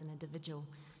themselves as an individual,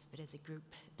 but as a group.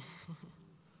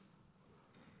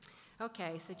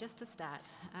 Okay, so just to start,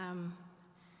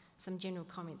 some general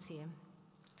comments here.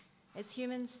 As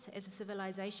humans, as a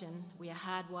civilization, we are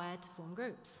hardwired to form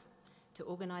groups, to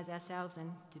organise ourselves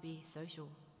and to be social.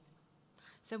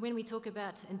 So when we talk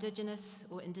about Indigenous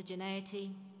or indigeneity,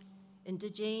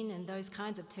 indigene and those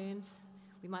kinds of terms,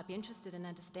 we might be interested in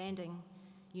understanding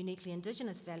uniquely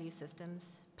Indigenous value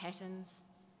systems, patterns,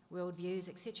 worldviews,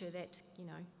 etc. that,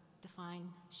 define,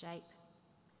 shape,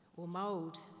 or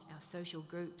mould our social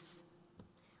groups,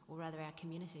 or rather our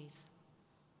communities.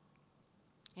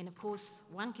 And of course,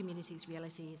 one community's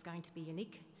reality is going to be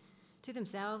unique to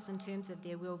themselves in terms of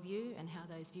their worldview and how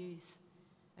those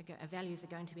values are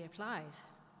going to be applied.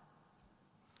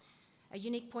 A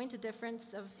unique point of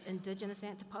difference of Indigenous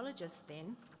anthropologists,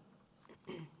 then,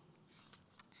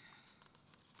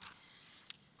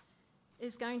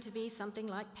 is going to be something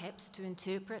like perhaps to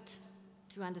interpret,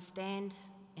 to understand,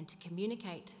 and to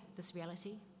communicate this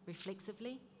reality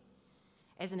reflexively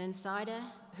as an insider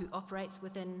who operates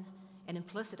within an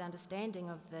implicit understanding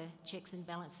of the checks and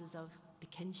balances of the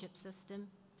kinship system,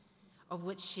 of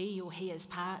which she or he is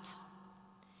part,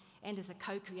 and as a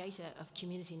co-creator of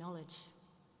community knowledge.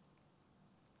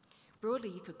 Broadly,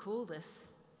 you could call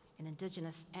this an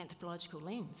Indigenous anthropological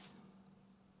lens.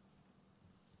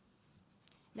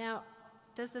 Now,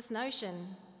 does this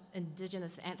notion,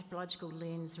 Indigenous anthropological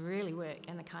lens, really work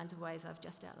in the kinds of ways I've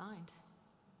just outlined?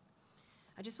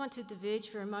 I just want to diverge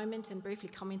for a moment and briefly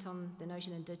comment on the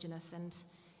notion Indigenous, and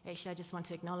actually I just want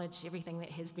to acknowledge everything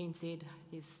that has been said.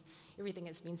 Everything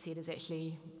that's been said is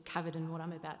actually covered in what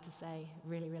I'm about to say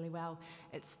really, really well.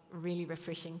 It's really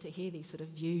refreshing to hear these sort of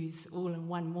views all in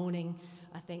one morning.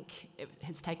 I think it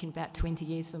has taken about 20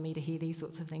 years for me to hear these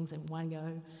sorts of things in one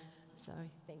go, so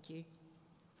thank you.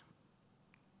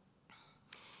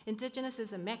 Indigenous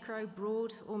is a macro,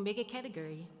 broad, or mega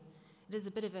category. It is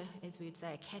a bit of a, as we would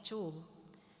say, a catch-all.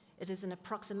 It is an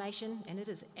approximation and it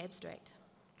is abstract.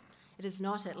 It is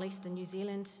not, at least in New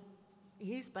Zealand,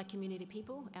 used by community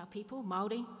people, our people,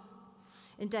 Māori,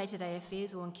 in day-to-day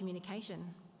affairs or in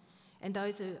communication. And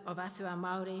those of us who are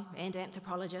Māori and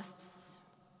anthropologists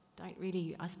don't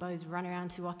really, I suppose, run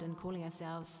around too often calling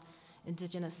ourselves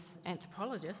Indigenous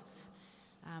anthropologists,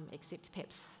 except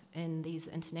perhaps in these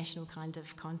international kind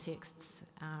of contexts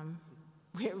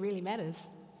where it really matters.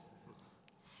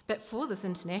 But for this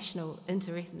international,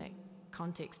 interethnic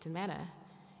context to matter,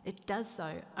 it does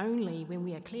so only when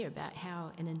we are clear about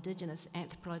how an Indigenous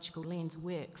anthropological lens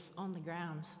works on the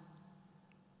ground.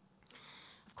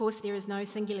 Of course, there is no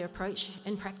singular approach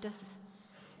in practice,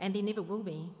 and there never will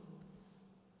be.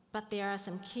 But there are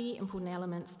some key important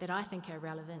elements that I think are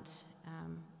relevant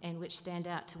and which stand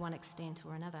out to one extent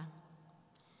or another.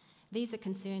 These are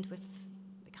concerned with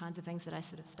the kinds of things that I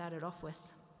sort of started off with.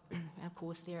 And of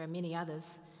course, there are many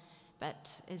others,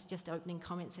 but as just opening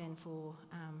comments and for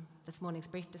this morning's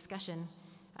brief discussion,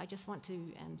 I just want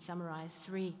to summarise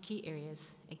 3 key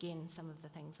areas, again, some of the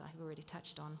things I've already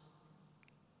touched on.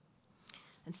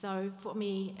 And so for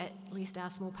me, at least our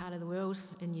small part of the world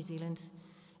in New Zealand,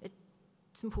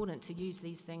 it's important to use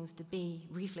these things to be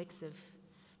reflexive,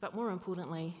 but more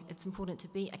importantly, it's important to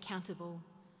be accountable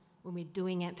when we're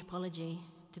doing anthropology,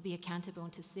 to be accountable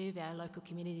and to serve our local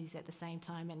communities at the same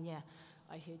time. And yeah,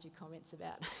 I heard your comments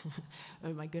about,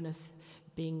 oh my goodness,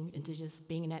 being Indigenous,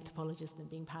 being an anthropologist and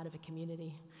being part of a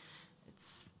community.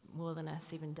 It's more than a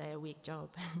 7-day-a-week job.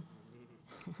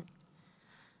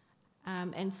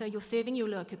 And so you're serving your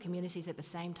local communities at the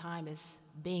same time as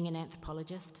being an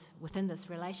anthropologist within this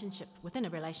relationship, within a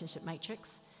relationship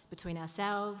matrix between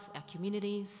ourselves, our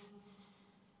communities,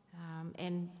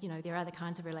 and there are other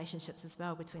kinds of relationships as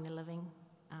well between the living,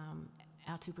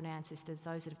 our tupuna ancestors,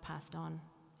 those that have passed on,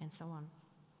 and so on.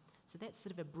 So that's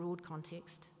sort of a broad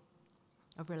context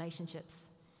of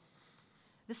relationships.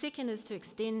 The second is to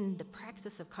extend the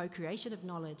practice of co-creation of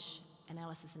knowledge,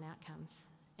 analysis and outcomes.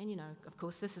 And of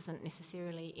course, this isn't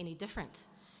necessarily any different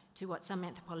to what some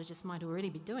anthropologists might already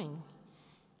be doing.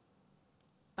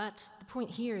 But the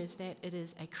point here is that it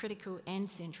is a critical and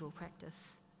central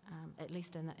practice, at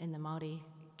least in the Māori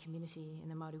community, in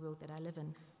the Māori world that I live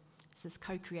in. It's this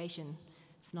co-creation.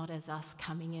 It's not as us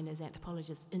coming in as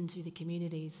anthropologists into the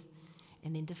communities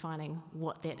and then defining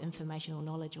what that informational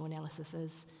knowledge or analysis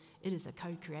is. It is a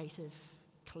co-creative,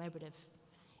 collaborative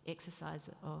exercise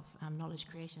of knowledge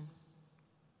creation.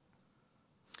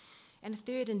 And a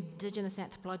third Indigenous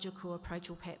anthropological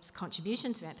approach, or perhaps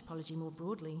contribution to anthropology more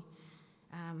broadly,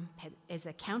 as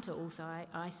a counter also,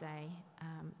 I say,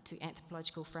 to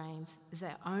anthropological frames, is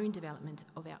our own development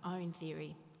of our own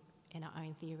theory and our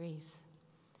own theories.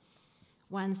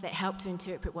 Ones that help to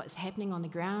interpret what's happening on the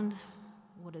ground,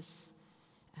 what has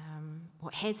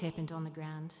happened on the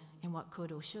ground, and what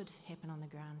could or should happen on the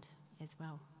ground as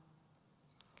well.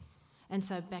 And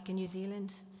so back in New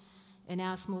Zealand, in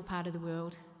our small part of the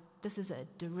world, this is a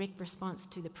direct response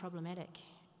to the problematic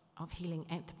of healing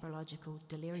anthropological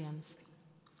deliriums.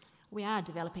 We are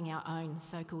developing our own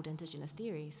so-called Indigenous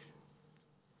theories.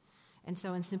 And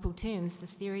so in simple terms,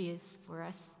 this theory is, for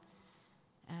us,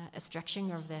 a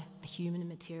structuring of the human,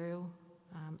 material,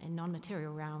 and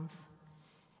non-material realms.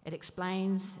 It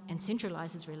explains and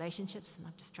centralises relationships, and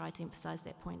I've just tried to emphasise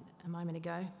that point a moment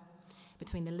ago,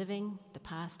 between the living, the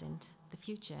past, and the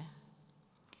future.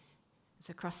 It's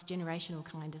a cross-generational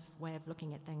kind of way of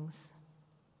looking at things.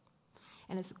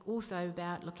 And it's also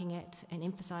about looking at and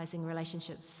emphasising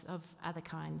relationships of other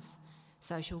kinds,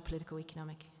 social, political,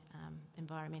 economic,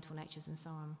 environmental natures, and so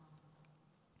on.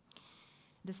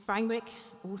 This framework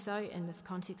also, in this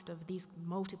context of these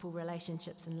multiple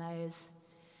relationships and layers,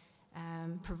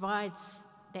 provides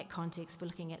that context for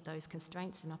looking at those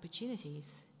constraints and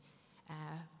opportunities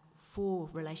for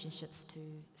relationships to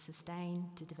sustain,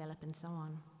 to develop, and so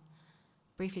on.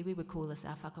 Briefly, we would call this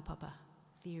our whakapapa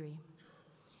theory.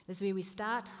 This is where we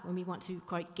start when we want to,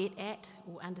 quote, get at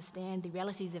or understand the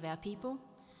realities of our people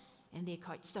and their,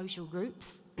 quote, social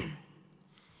groups.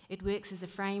 It works as a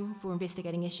frame for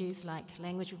investigating issues like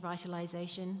language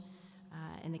revitalisation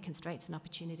and the constraints and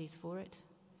opportunities for it,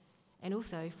 and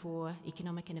also for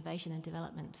economic innovation and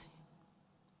development,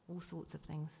 all sorts of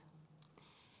things.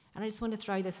 And I just want to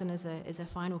throw this in as a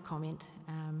final comment.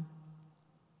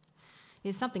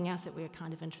 There's something else that we're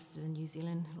kind of interested in New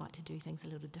Zealand, we like to do things a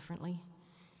little differently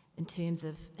in terms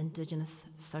of Indigenous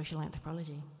social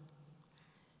anthropology.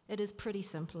 It is pretty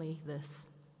simply this.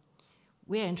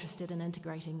 We're interested in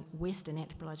integrating Western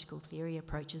anthropological theory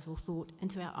approaches or thought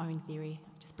into our own theory.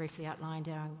 I just briefly outlined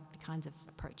the kinds of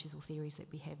approaches or theories that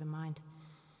we have in mind.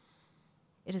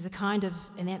 It is a kind of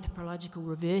an anthropological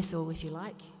reversal, if you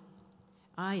like,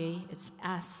 i.e. it's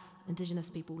us, Indigenous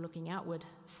people, looking outward,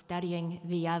 studying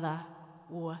the other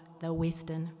or the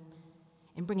Western,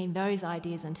 and bringing those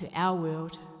ideas into our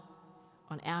world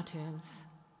on our terms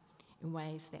in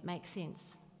ways that make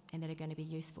sense and that are going to be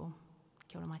useful.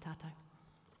 Kia ora mai tātou.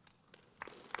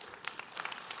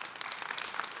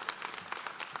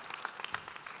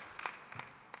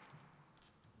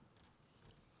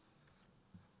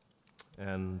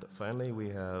 And finally, we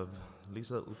have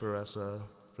Lisa Uparesa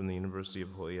from the University of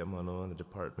Hawaii Manoa in the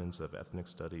Departments of Ethnic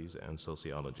Studies and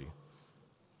Sociology.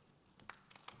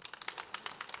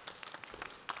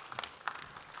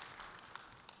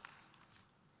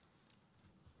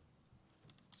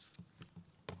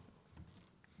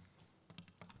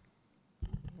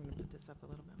 I'm going to put this up a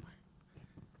little bit more.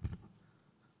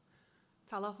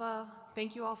 Talofa,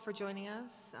 thank you all for joining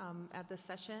us at this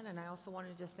session, and I also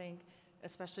wanted to thank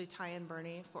especially Ty and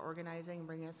Bernie for organizing and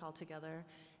bringing us all together,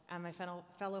 and my fellow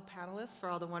panelists for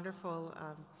all the wonderful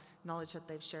knowledge that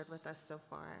they've shared with us so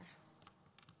far.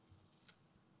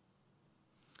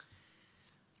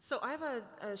 So I have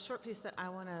a short piece that I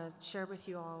want to share with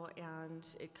you all, and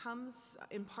it comes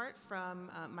in part from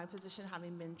my position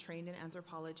having been trained in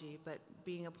anthropology, but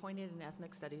being appointed in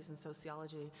ethnic studies and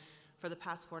sociology for the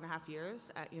past 4.5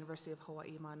 years at University of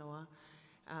Hawaii Manoa.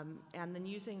 And then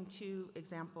using two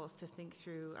examples to think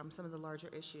through some of the larger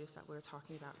issues that we're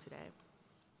talking about today.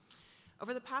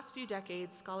 Over the past few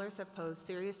decades, scholars have posed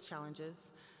serious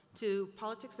challenges to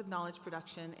politics of knowledge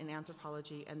production in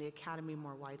anthropology and the academy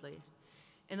more widely.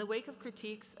 In the wake of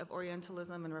critiques of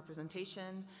Orientalism and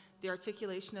representation, the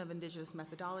articulation of Indigenous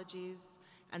methodologies,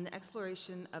 and the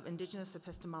exploration of Indigenous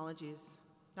epistemologies,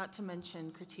 not to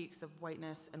mention critiques of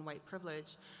whiteness and white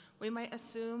privilege, we might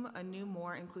assume a new,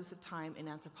 more inclusive time in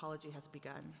anthropology has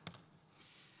begun.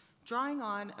 Drawing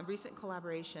on a recent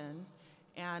collaboration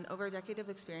and over a decade of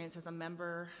experience as a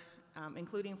member,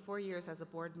 including 4 years as a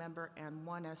board member and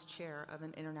 1 as chair of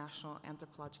an international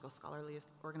anthropological scholarly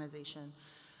organization,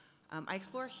 I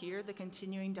explore here the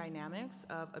continuing dynamics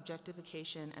of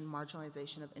objectification and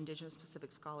marginalization of Indigenous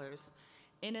Pacific scholars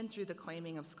in and through the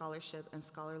claiming of scholarship and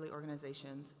scholarly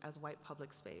organizations as white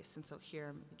public space. And so here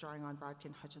I'm drawing on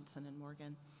Brodkin, Hutchinson, and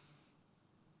Morgan.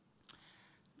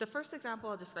 The first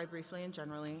example I'll describe briefly and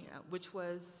generally, which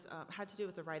was, had to do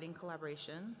with the writing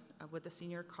collaboration with a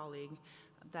senior colleague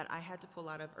that I had to pull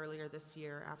out of earlier this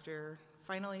year after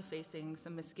finally facing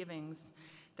some misgivings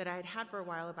that I had had for a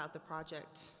while about the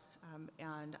project,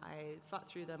 and I thought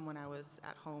through them when I was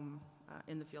at home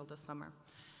in the field this summer.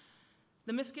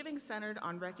 The misgivings centered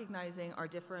on recognizing our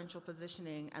differential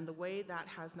positioning and the way that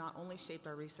has not only shaped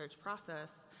our research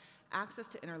process, access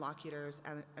to interlocutors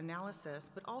and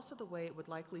analysis, but also the way it would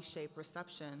likely shape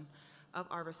reception of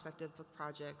our respective book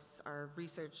projects, our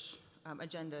research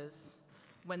agendas,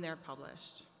 when they're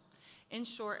published. In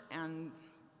short and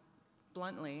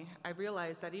bluntly, I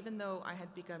realized that even though I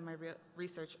had begun my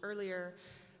research earlier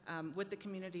with the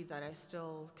community that I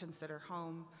still consider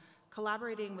home,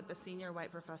 collaborating with the senior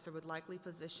white professor would likely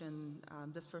position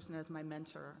this person as my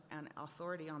mentor and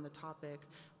authority on the topic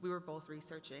we were both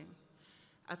researching.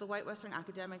 As a white Western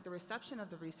academic, the reception of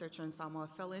the researcher in Samoa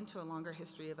fell into a longer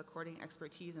history of according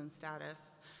expertise and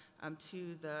status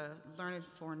to the learned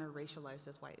foreigner racialized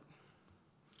as white.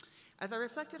 As I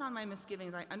reflected on my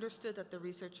misgivings, I understood that the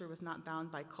researcher was not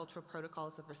bound by cultural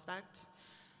protocols of respect,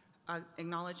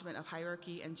 acknowledgement of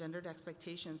hierarchy, and gendered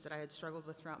expectations that I had struggled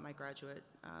with throughout my graduate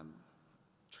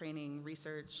training,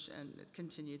 research, and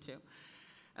continue to.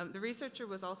 The researcher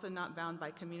was also not bound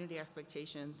by community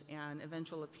expectations and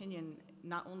eventual opinion,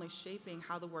 not only shaping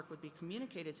how the work would be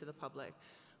communicated to the public,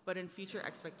 but in future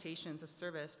expectations of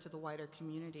service to the wider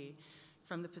community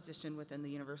from the position within the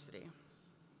university.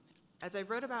 As I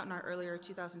wrote about in our earlier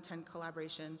 2010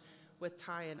 collaboration with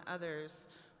Ty and others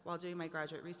while doing my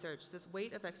graduate research, this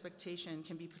weight of expectation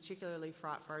can be particularly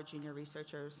fraught for our junior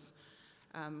researchers.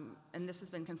 And this has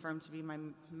been confirmed to be my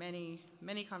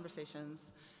many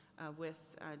conversations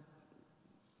with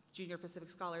junior Pacific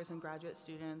scholars and graduate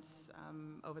students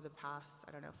over the past,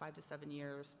 5 to 7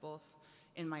 years, both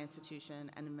in my institution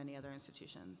and in many other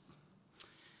institutions.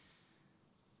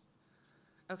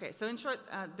 Okay, so in short,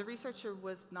 the researcher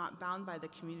was not bound by the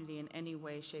community in any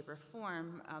way, shape, or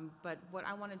form, but what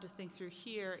I wanted to think through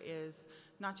here is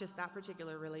not just that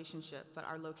particular relationship, but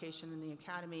our location in the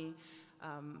academy,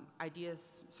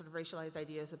 ideas, sort of racialized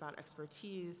ideas about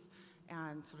expertise,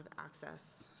 and sort of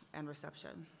access and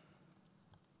reception.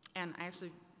 And I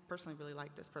actually personally really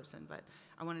like this person, but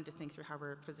I wanted to think through how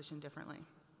we're positioned differently.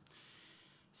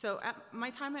 So my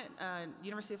time at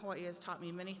University of Hawaii has taught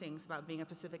me many things about being a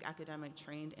Pacific academic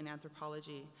trained in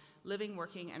anthropology, living,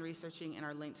 working, and researching in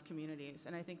our linked communities.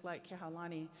 And I think like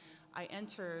Kehaulani, I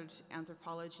entered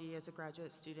anthropology as a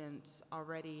graduate student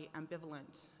already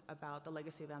ambivalent about the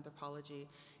legacy of anthropology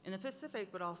in the Pacific,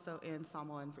 but also in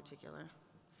Samoa in particular.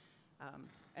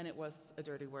 And it was a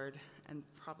dirty word, and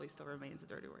probably still remains a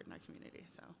dirty word in our community,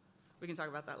 so we can talk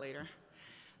about that later.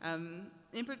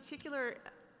 In particular,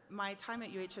 my time at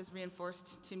UH has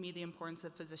reinforced to me the importance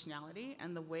of positionality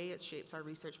and the way it shapes our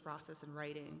research process and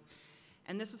writing.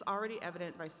 And this was already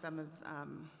evident by some of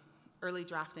early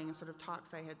drafting and sort of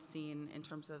talks I had seen in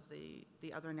terms of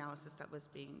the other analysis that was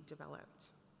being developed.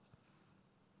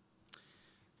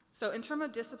 So in terms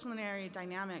of disciplinary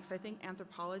dynamics, I think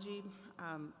anthropology,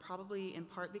 probably in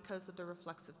part because of the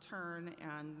reflexive turn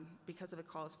and because of it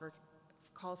calls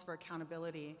for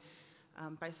accountability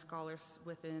by scholars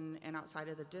within and outside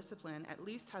of the discipline, at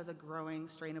least has a growing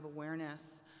strain of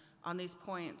awareness on these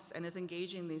points and is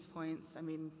engaging these points. I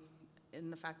mean,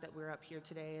 in the fact that we're up here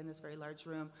today in this very large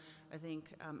room, I think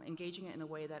engaging it in a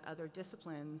way that other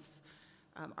disciplines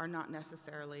are not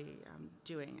necessarily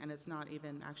doing, and it's not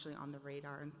even actually on the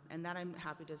radar, and that I'm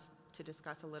happy to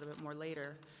discuss a little bit more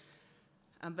later.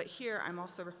 But here I'm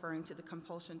also referring to the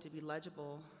compulsion to be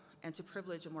legible and to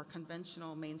privilege a more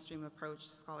conventional mainstream approach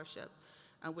to scholarship,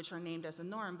 which are named as a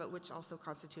norm, but which also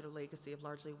constitute a legacy of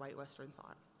largely white Western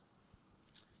thought.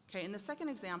 Okay, in the second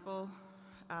example,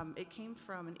 it came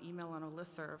from an email on a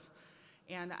listserv,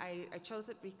 and I chose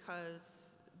it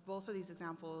because both of these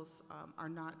examples are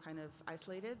not kind of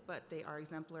isolated, but they are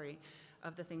exemplary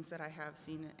of the things that I have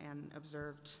seen and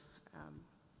observed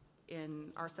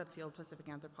in our subfield, Pacific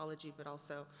anthropology, but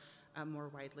also more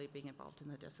widely being involved in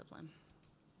the discipline.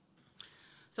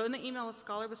 So in the email, a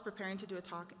scholar was preparing to do a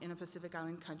talk in a Pacific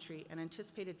Island country and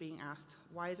anticipated being asked,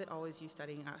 why is it always you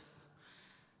studying us?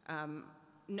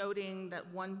 Noting that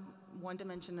one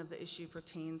dimension of the issue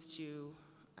pertains to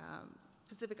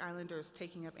Pacific Islanders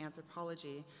taking up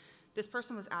anthropology, this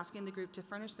person was asking the group to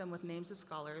furnish them with names of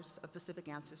scholars of Pacific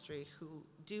ancestry who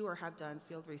do or have done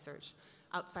field research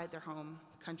outside their home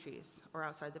countries or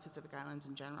outside the Pacific Islands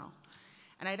in general.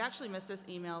 And I'd actually missed this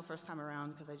email first time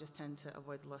around because I just tend to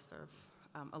avoid the listserv.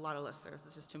 A lot of listservs,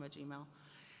 it's just too much email.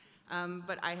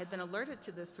 But I had been alerted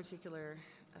to this particular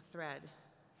thread,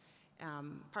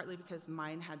 partly because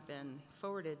mine had been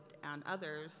forwarded and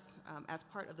others as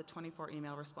part of the 24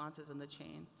 email responses in the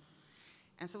chain.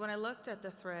 And so when I looked at the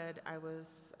thread, I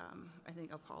was, I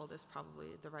think appalled is probably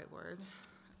the right word.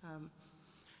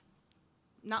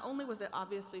 Not only was it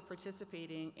obviously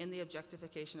participating in the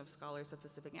objectification of scholars of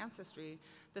Pacific ancestry,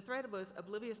 the thread was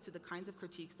oblivious to the kinds of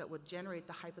critiques that would generate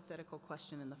the hypothetical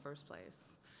question in the first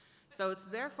place. So it's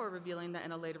therefore revealing that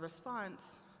in a later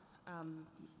response,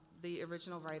 the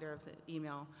original writer of the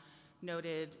email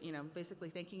noted, basically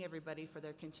thanking everybody for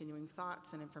their continuing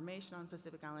thoughts and information on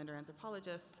Pacific Islander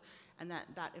anthropologists, and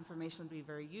that information would be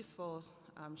very useful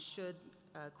should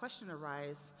a question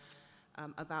arise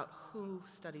about who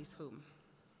studies whom.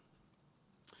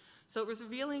 So it was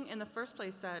revealing in the first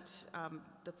place that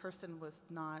the person was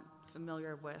not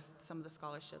familiar with some of the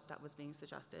scholarship that was being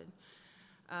suggested.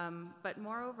 But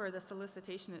moreover, the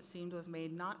solicitation, it seemed, was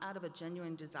made not out of a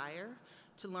genuine desire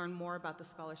to learn more about the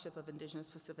scholarship of Indigenous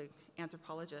Pacific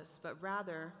anthropologists, but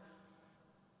rather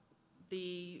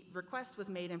the request was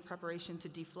made in preparation to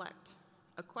deflect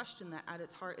a question that at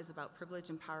its heart is about privilege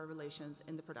and power relations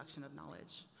in the production of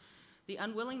knowledge. The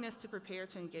unwillingness to prepare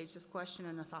to engage this question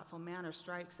in a thoughtful manner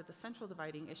strikes at the central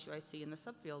dividing issue I see in the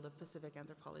subfield of Pacific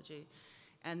anthropology,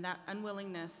 and that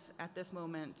unwillingness at this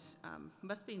moment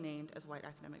must be named as white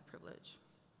academic privilege.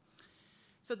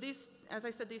 So these, as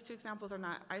I said, these two examples are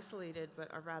not isolated,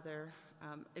 but are rather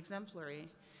exemplary.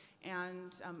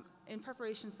 And in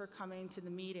preparation for coming to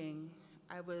the meeting,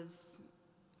 I was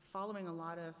following a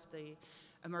lot of the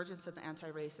emergence of the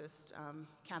anti-racist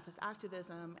campus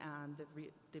activism and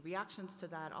the reactions to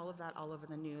that, all over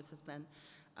the news has been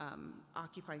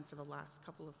occupying for the last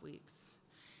couple of weeks.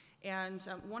 And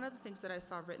one of the things that I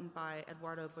saw written by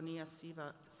Eduardo Bonilla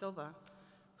Silva,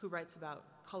 who writes about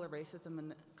color racism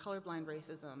and colorblind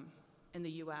racism in the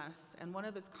US, and one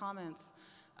of his comments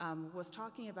was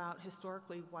talking about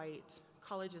historically white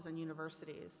colleges and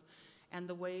universities and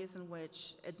the ways in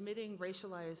which admitting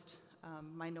racialized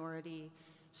minority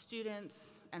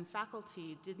students and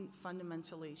faculty didn't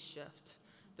fundamentally shift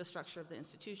the structure of the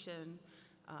institution,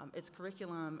 its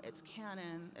curriculum, its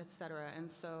canon, et cetera.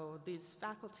 And so these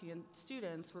faculty and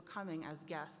students were coming as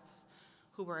guests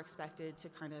who were expected to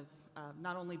kind of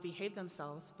not only behave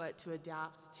themselves, but to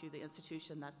adapt to the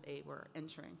institution that they were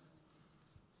entering.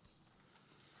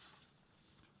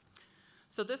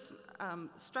 So this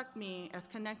struck me as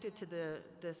connected to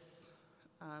this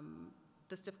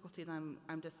difficulty that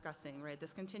I'm discussing, right?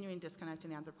 This continuing disconnect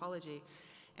in anthropology,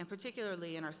 and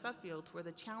particularly in our subfields, where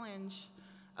the challenge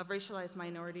of racialized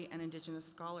minority and indigenous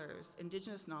scholars,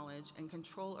 indigenous knowledge, and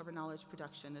control over knowledge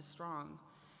production is strong.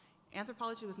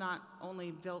 Anthropology was not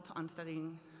only built on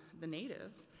studying the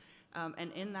native,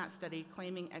 and in that study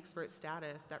claiming expert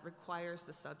status that requires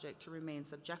the subject to remain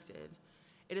subjected.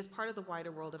 It is part of the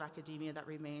wider world of academia that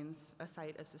remains a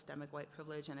site of systemic white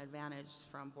privilege and advantage,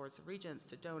 from boards of regents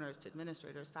to donors to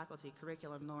administrators, faculty,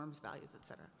 curriculum, norms, values, et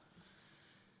cetera.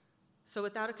 So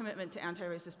without a commitment to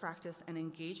anti-racist practice and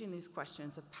engaging these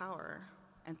questions of power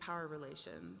and power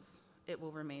relations, it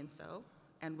will remain so,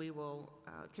 and we will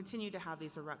continue to have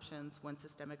these eruptions when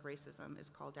systemic racism is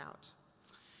called out.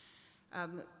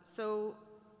 So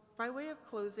by way of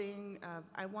closing,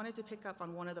 I wanted to pick up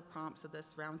on one of the prompts of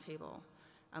this roundtable.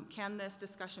 Can this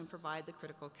discussion provide the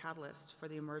critical catalyst for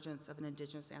the emergence of an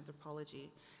indigenous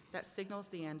anthropology that signals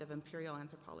the end of imperial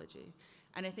anthropology?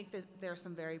 And I think that there are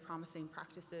some very promising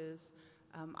practices.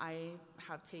 I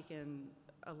have taken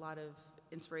a lot of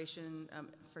inspiration,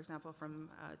 for example, from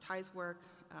Ty's work,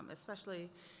 especially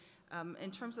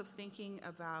in terms of thinking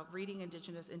about reading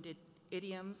indigenous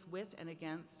idioms with and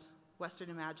against Western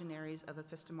imaginaries of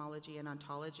epistemology and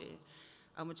ontology,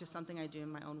 which is something I do in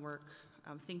my own work,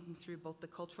 thinking through both the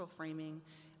cultural framing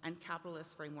and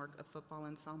capitalist framework of football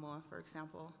in Samoa, for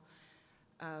example.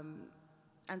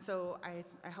 And so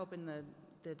I hope in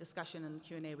the discussion and the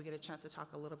Q&A we get a chance to talk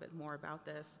a little bit more about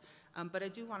this. But I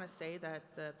do want to say that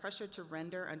the pressure to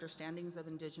render understandings of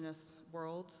indigenous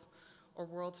worlds or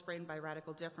worlds framed by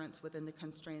radical difference within the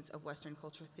constraints of Western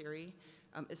culture theory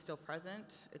is still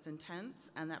present, it's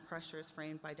intense, and that pressure is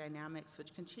framed by dynamics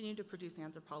which continue to produce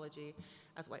anthropology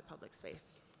as white public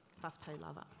space. Taftai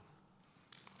lava.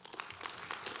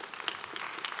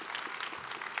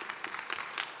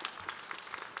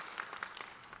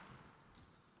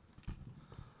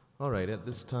 All right, at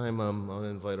this time, I'll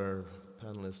invite our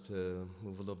panelists to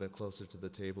move a little bit closer to the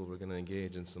table. We're going to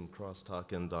engage in some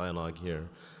crosstalk and dialogue here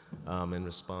in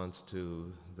response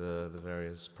to the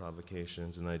various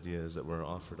provocations and ideas that were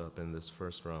offered up in this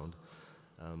first round.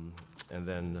 And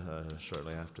then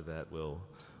shortly after that, we'll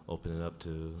open it up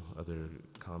to other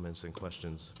comments and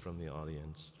questions from the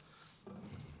audience.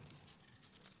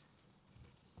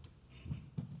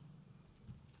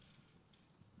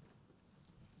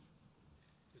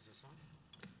 Is this on?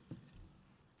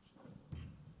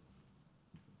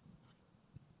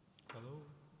 Hello?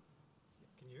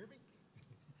 Can you hear me?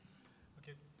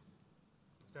 Okay.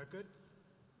 Is that good?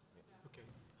 Okay.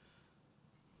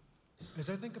 As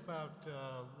I think about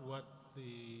what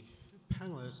the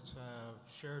panelists have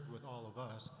shared with all of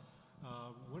us,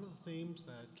 one of the themes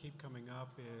that keep coming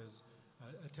up is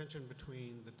a tension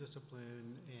between the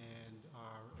discipline and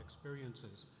our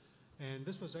experiences. And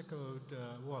this was echoed,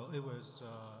 well, it was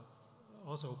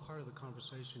also part of the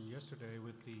conversation yesterday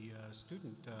with the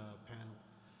student panel.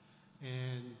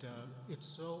 And it's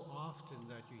so often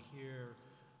that you hear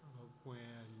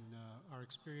when our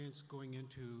experience going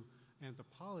into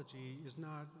anthropology is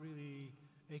not really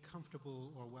a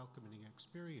comfortable or welcoming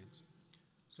experience.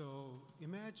 So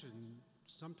imagine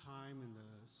sometime in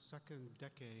the second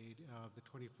decade of the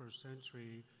 21st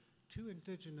century, two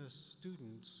indigenous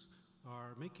students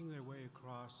are making their way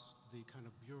across the kind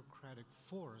of bureaucratic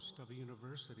forest of a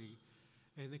university,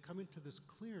 and they come into this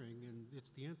clearing, and it's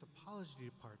the anthropology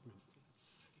department,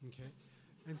 okay?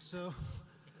 And so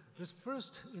this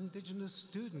first indigenous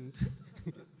student,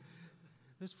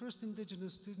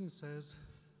 says,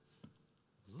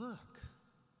 look,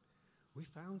 we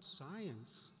found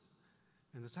science.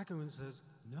 And the second one says,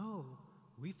 no,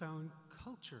 we found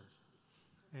culture.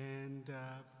 And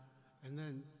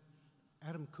then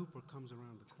Adam Kuper comes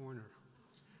around the corner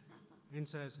and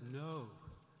says, no,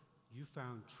 you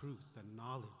found truth and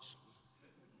knowledge.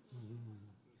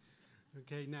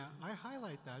 Okay, now I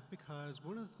highlight that because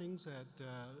one of the things that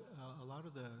a lot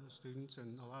of the students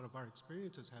and a lot of our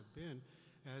experiences have been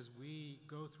as we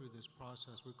go through this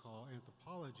process we call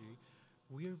anthropology,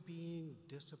 we're being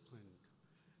disciplined.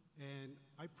 And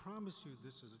I promise you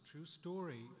this is a true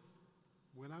story.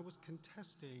 When I was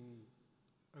contesting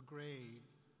a grade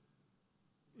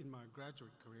in my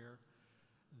graduate career,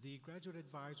 the graduate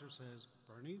advisor says,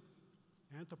 Bernie,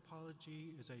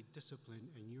 anthropology is a discipline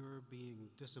and you're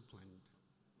being disciplined.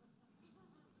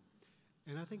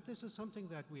 And I think this is something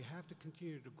that we have to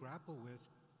continue to grapple with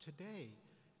today.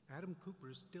 Adam Kuper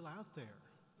is still out there.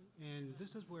 And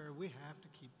this is where we have to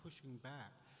keep pushing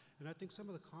back. And I think some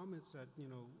of the comments that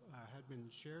had been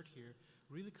shared here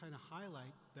really kind of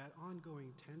highlight that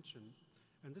ongoing tension.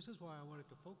 And this is why I wanted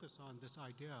to focus on this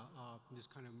idea of this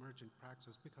kind of emergent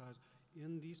praxis, because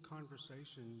in these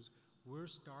conversations, we're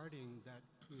starting that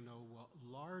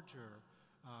larger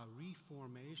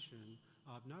reformation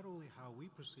of not only how we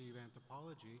perceive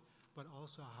anthropology, but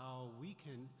also how we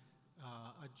can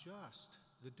adjust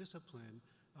the discipline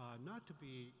not to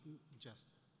be just,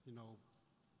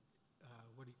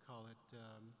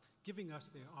 giving us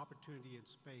the opportunity and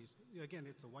space. Again,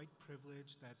 it's a white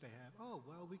privilege that they have. Oh,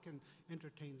 well, we can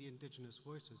entertain the indigenous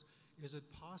voices. Is it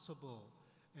possible,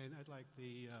 and I'd like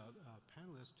the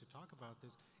panelists to talk about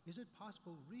this, is it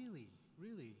possible really,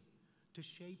 really to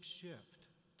shape shift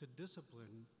to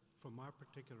discipline from our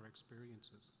particular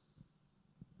experiences?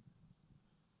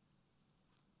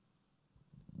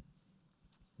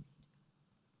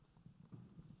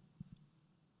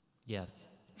 Yes.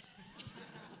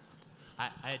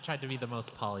 I tried to be the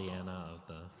most Pollyanna of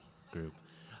the group.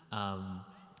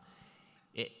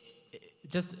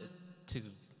 Just to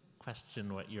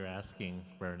question what you're asking,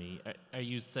 Bernie, are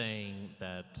you saying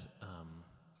that,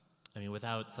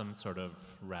 without some sort of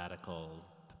radical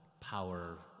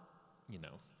power,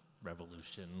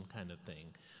 revolution kind of thing,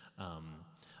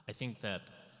 I think that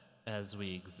as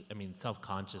we,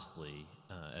 self-consciously,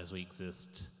 as we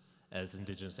exist as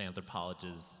indigenous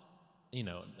anthropologists,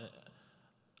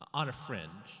 on a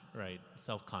fringe, right,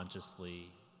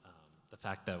 self-consciously, the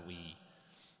fact that we,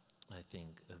 I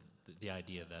think, the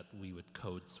idea that we would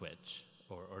code switch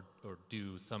or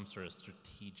do some sort of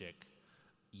strategic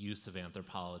use of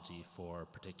anthropology for a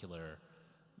particular,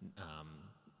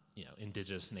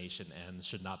 indigenous nation and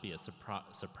should not be a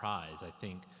surprise. I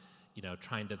think,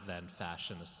 trying to then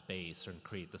fashion a space and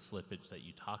create the slippage that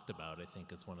you talked about, I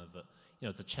think is one of the,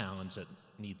 it's a challenge that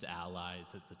needs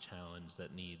allies. It's a challenge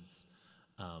that needs,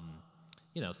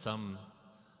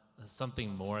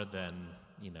 something more than,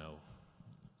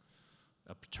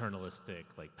 a paternalistic,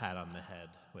 pat on the head,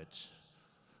 which,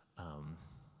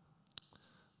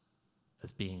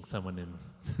 as being someone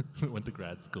who went to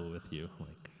grad school with you,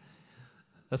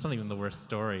 That's not even the worst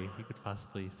story you could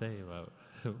possibly say about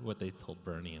what they told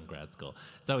Bernie in grad school.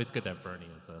 It's always good to have Bernie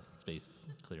as a space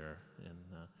clearer.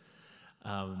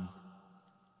 And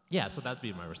yeah, so that'd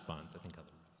be my response. I think other.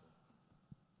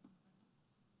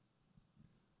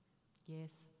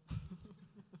 Yes,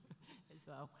 as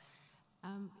well.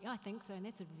 Yeah, I think so, and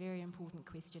that's a very important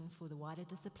question for the wider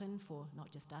discipline, for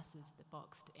not just us as the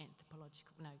boxed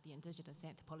anthropological, no, the Indigenous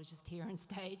anthropologists here on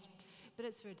stage, but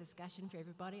it's for a discussion for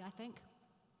everybody, I think.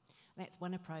 That's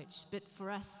one approach. But for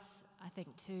us, I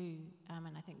think too,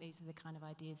 and I think these are the kind of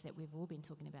ideas that we've all been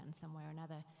talking about in some way or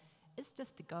another, is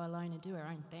just to go alone and do our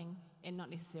own thing, and not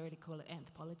necessarily call it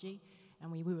anthropology.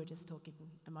 And we were just talking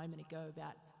a moment ago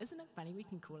about, isn't it funny we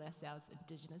can call ourselves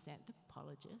Indigenous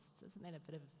anthropologists? Isn't that a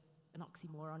bit of an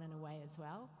oxymoron in a way as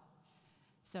well?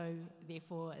 So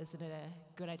therefore, isn't it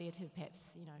a good idea to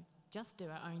perhaps, just do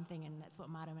our own thing? And that's what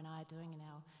Mara and I are doing in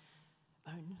our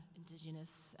own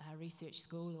Indigenous research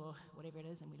school or whatever it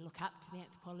is. And we look up to the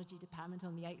anthropology department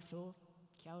on the 8th floor.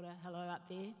 Kia ora, hello up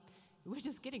there. We're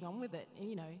just getting on with it.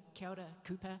 And, kia ora,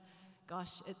 Kuper.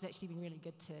 Gosh, it's actually been really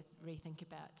good to rethink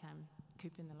about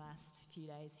Kuper in the last few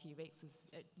days, few weeks.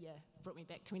 It brought me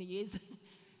back 20 years.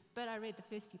 But I read the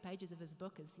first few pages of his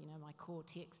book as, my core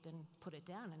text and put it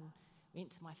down and went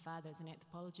to my father as an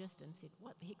anthropologist and said,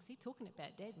 what the heck's he talking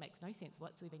about, Dad? Makes no sense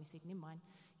whatsoever. And he said, never mind,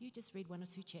 you just read 1 or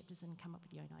 2 chapters and come up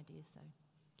with your own ideas. So,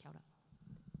 kia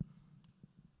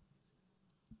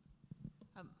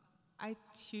ora. I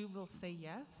too will say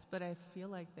yes, but I feel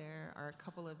like there are a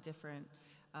couple of different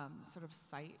sort of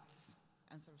sites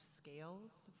and sort of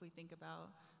scales if we think about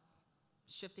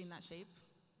shifting that shape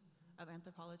of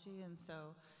anthropology. And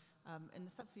so in the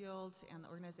subfield and the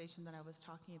organization that I was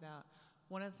talking about,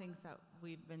 one of the things that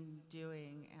we've been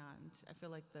doing, and I feel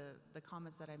like the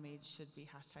comments that I made should be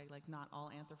hashtag like not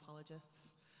all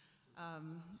anthropologists,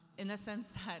 in the sense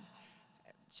that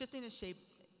shifting a shape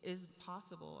is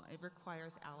possible. It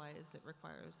requires allies, it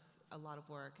requires a lot of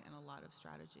work and a lot of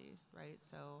strategy, right?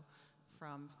 So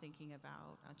from thinking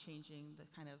about changing the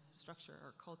kind of structure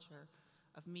or culture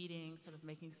of meetings, sort of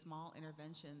making small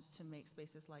interventions to make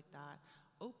spaces like that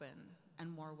open and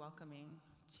more welcoming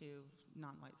to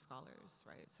non-white scholars,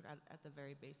 right? Sort of at the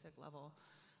very basic level.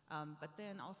 But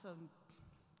then also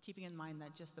keeping in mind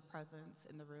that just the presence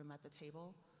in the room at the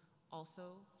table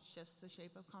also shifts the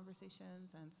shape of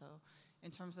conversations. And so in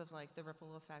terms of like the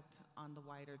ripple effect on the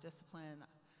wider discipline,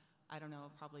 I don't know,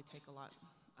 it'll probably take a lot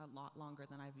longer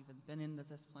than I've even been in the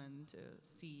discipline to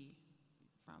see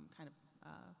from kind of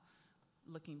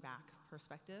looking back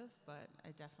perspective, but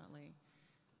I definitely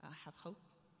have hope.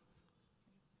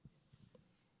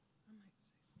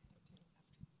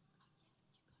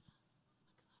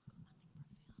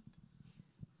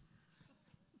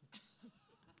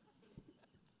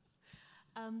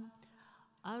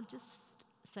 I'll just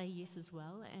say yes as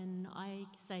well, and I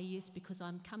say yes because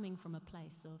I'm coming from a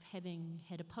place of having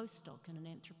had a postdoc in an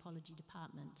anthropology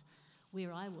department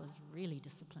where I was really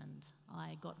disciplined.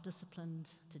 I got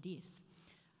disciplined to death.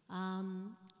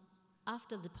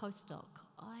 After the postdoc,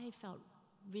 I felt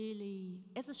really,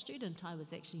 as a student I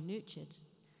was actually nurtured,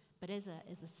 but as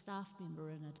a staff member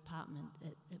in a department,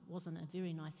 it wasn't a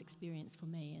very nice experience for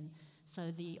me. And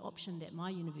so the option that my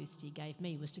university gave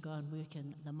me was to go and work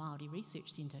in the Maori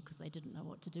Research Centre because they didn't know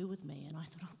what to do with me. And I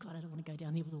thought, oh God, I don't want to go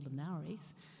down there with all the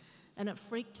Maoris. And it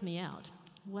freaked me out.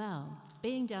 Wow,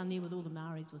 being down there with all the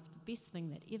Maoris was the best thing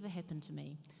that ever happened to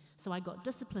me. So I got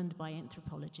disciplined by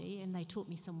anthropology and they taught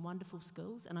me some wonderful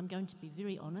skills. And I'm going to be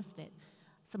very honest that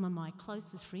some of my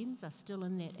closest friends are still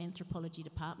in that anthropology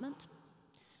department.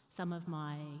 Some of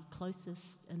my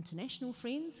closest international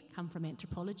friends come from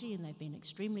anthropology and they've been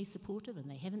extremely supportive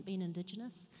and they haven't been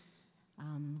Indigenous.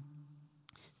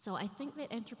 So I think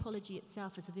that anthropology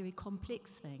itself is a very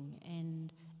complex thing,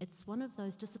 and it's one of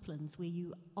those disciplines where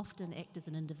you often act as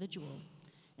an individual.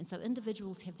 And so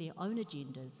individuals have their own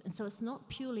agendas. And so it's not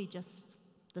purely just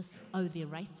this, oh, they're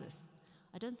racist.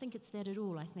 I don't think it's that at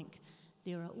all. I think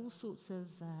there are all sorts of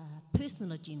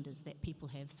personal agendas that people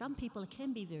have. Some people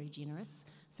can be very generous.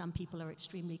 Some people are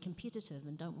extremely competitive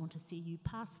and don't want to see you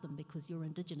pass them because you're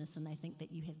Indigenous and they think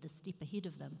that you have this step ahead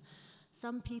of them.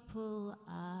 Some people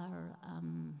are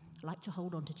like to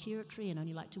hold on to territory and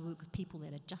only like to work with people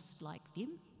that are just like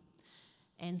them.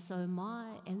 And so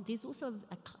there's also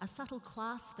a subtle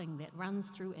class thing that runs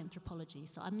through anthropology.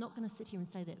 So I'm not going to sit here and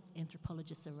say that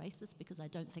anthropologists are racist because I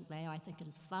don't think they are. I think it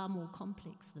is far more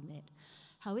complex than that.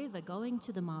 However, going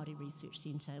to the Māori Research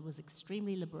Centre was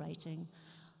extremely liberating.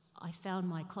 I found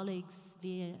my colleagues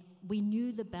there. We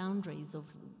knew the boundaries of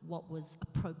what was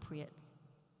appropriate.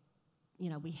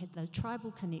 You know, we had those tribal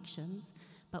connections,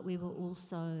 but we were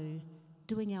also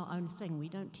doing our own thing. We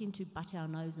don't tend to butt our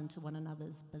nose into one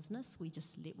another's business. We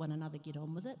just let one another get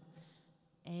on with it.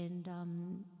 And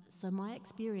so my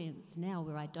experience now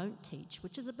where I don't teach,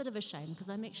 which is a bit of a shame because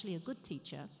I'm actually a good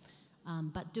teacher,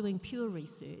 but doing pure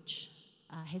research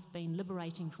has been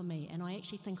liberating for me, and I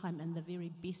actually think I'm in the very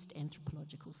best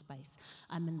anthropological space.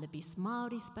 I'm in the best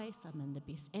Māori space, I'm in the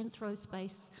best anthro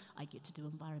space, I get to do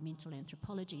environmental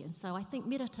anthropology, and so I think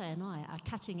Mirata and I are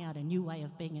cutting out a new way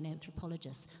of being an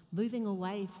anthropologist, moving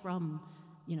away from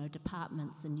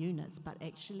departments and units, but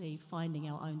actually finding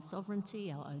our own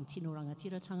sovereignty, our own tino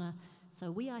rangatiratanga.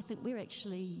 So I think we're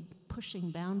actually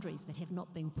pushing boundaries that have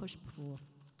not been pushed before.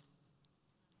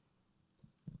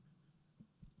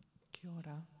 Kia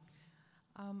ora.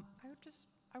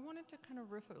 I wanted to kind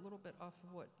of riff a little bit off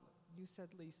of what you said,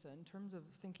 Lisa, in terms of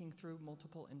thinking through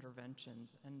multiple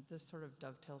interventions, and this sort of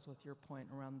dovetails with your point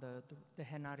around the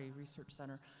Henare Research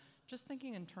Center. Just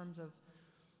thinking in terms of,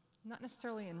 not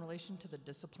necessarily in relation to the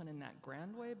discipline in that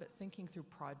grand way, but thinking through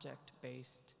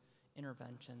project-based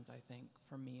interventions, I think,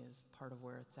 for me, is part of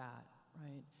where it's at,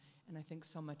 right? And I think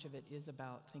so much of it is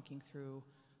about thinking through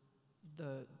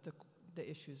the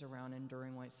issues around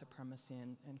enduring white supremacy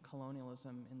and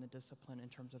colonialism in the discipline in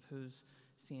terms of who's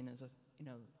seen as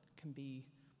can be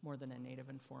more than a native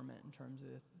informant in terms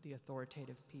of the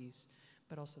authoritative piece,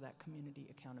 but also that community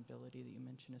accountability that you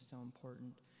mentioned is so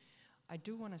important. I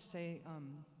do want to say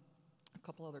a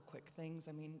couple other quick things.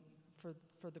 I mean,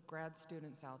 for the grad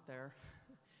students out there,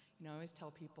 I always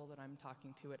tell people that I'm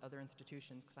talking to at other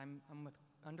institutions, because I'm with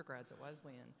undergrads at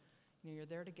Wesleyan, you're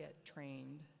there to get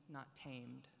trained, not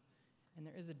tamed. And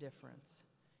there is a difference.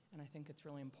 And I think it's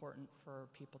really important for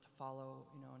people to follow,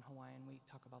 in Hawaiian we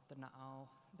talk about the na'au,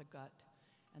 the gut,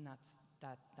 and that's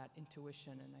that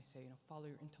intuition. And I say, follow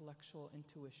your intellectual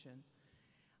intuition.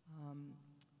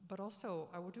 But also,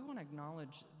 I do want to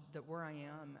acknowledge that where I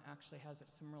am actually has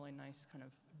some really nice kind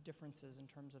of differences in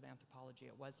terms of anthropology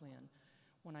at Wesleyan.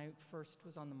 When I first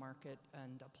was on the market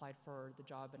and applied for the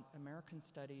job in American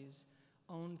Studies,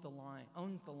 owns the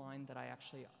line that I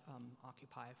actually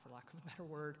occupy, for lack of a better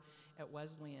word, at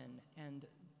Wesleyan. And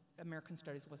American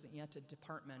Studies wasn't yet a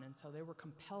department, and so they were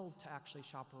compelled to actually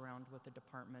shop around with the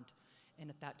department. And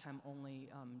at that time, only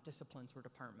disciplines were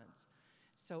departments.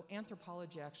 So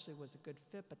anthropology actually was a good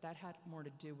fit, but that had more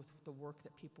to do with the work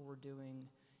that people were doing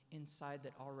inside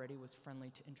that already was friendly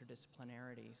to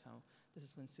interdisciplinarity. So this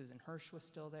is when Susan Hirsch was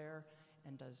still there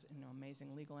and does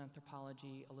amazing legal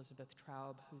anthropology. Elizabeth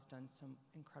Traub, who's done some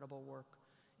incredible work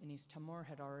in East Timor,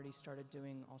 had already started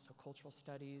doing also cultural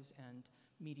studies and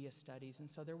media studies. And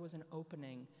so there was an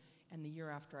opening. And the year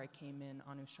after I came in,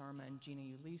 Anu Sharma and Gina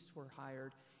Ulisse were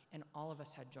hired, and all of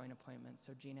us had joint appointments.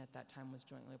 So Gina at that time was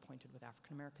jointly appointed with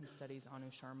African American Studies, Anu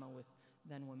Sharma with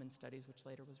then Women's Studies, which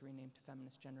later was renamed to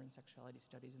Feminist Gender and Sexuality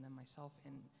Studies, and then myself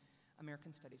in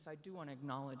American Studies. So I do want to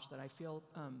acknowledge that I feel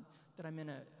that I'm in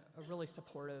a really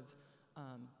supportive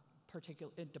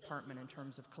particular department in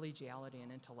terms of collegiality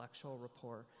and intellectual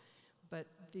rapport. But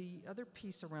the other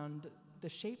piece around the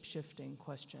shape-shifting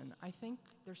question, I think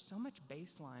there's so much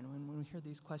baseline when we hear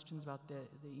these questions about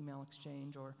the email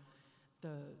exchange or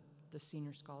the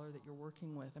senior scholar that you're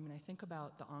working with. I mean, I think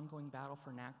about the ongoing battle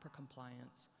for NAGPRA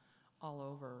compliance all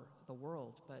over the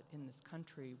world, but in this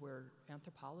country where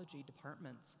anthropology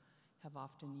departments have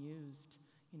often used,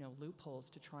 loopholes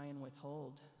to try and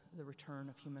withhold the return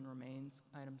of human remains,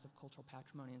 items of cultural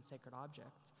patrimony, and sacred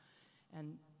objects.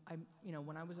 And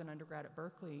when I was an undergrad at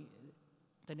Berkeley,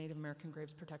 the Native American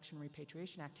Graves Protection and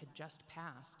Repatriation Act had just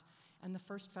passed. And the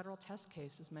first federal test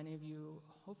case, as many of you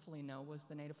hopefully know, was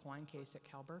the Native Hawaiian case at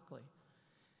Cal Berkeley.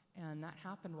 And that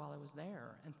happened while I was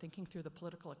there. And thinking through the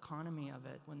political economy of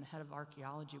it, when the head of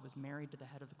archaeology was married to the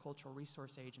head of the Cultural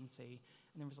Resource Agency,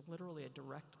 and there was literally a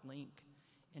direct link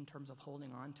in terms of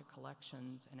holding on to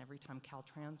collections, and every time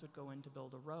Caltrans would go in to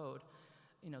build a road,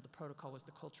 the protocol was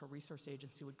the Cultural Resource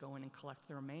Agency would go in and collect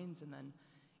the remains, and then,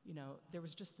 there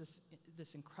was just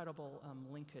this incredible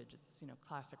linkage. It's,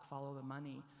 classic follow the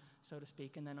money, so to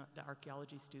speak, and then the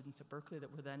archaeology students at Berkeley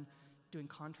that were then doing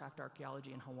contract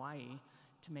archaeology in Hawaii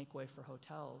to make way for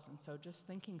hotels. And so just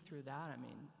thinking through that, I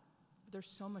mean, there's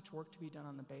so much work to be done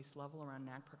on the base level around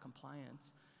NAGPRA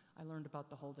compliance. I learned about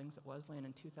the holdings at Wesleyan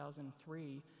in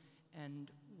 2003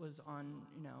 and was on,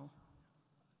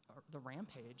 the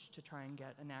rampage to try and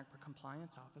get a NAGPRA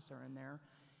compliance officer in there.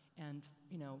 And,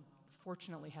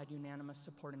 fortunately had unanimous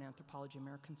support in anthropology,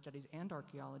 American Studies, and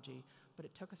archaeology, but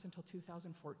it took us until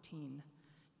 2014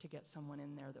 to get someone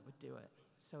in there that would do it.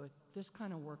 So this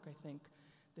kind of work, I think,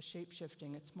 the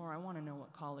shape-shifting, it's more, I want to know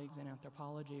what colleagues in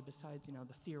anthropology, besides,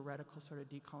 the theoretical sort of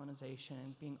decolonization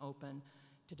and being open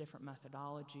to different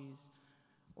methodologies,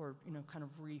 or kind of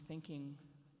rethinking,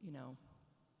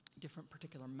 different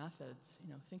particular methods,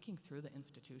 thinking through the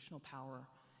institutional power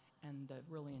and the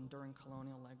really enduring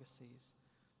colonial legacies.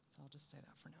 So I'll just say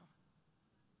that for now.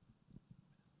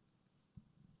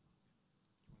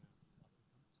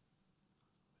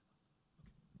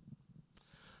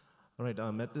 All right,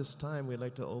 at this time, we'd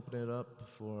like to open it up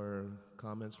for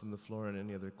comments from the floor and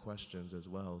any other questions as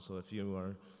well. So if you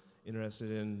are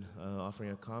interested in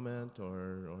offering a comment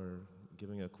or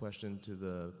giving a question to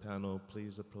the panel,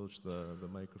 please approach the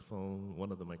microphone,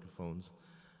 one of the microphones,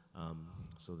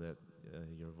 so that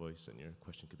your voice and your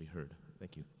question could be heard.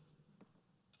 Thank you.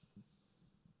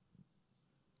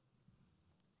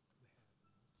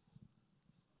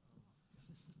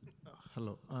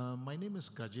 Hello, my name is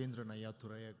Gajendra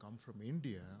Nayathurai. I come from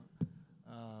India.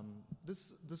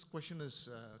 This question is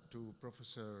to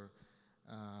Professor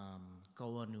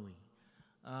Kawanui.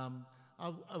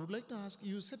 I would like to ask,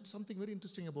 you said something very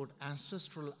interesting about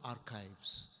ancestral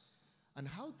archives and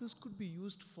how this could be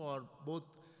used for both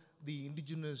the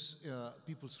indigenous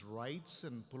people's rights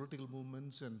and political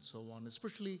movements and so on.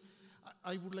 Especially,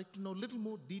 I would like to know a little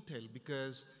more detail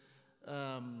because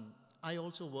I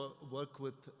also work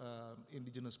with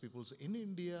indigenous peoples in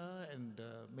India, and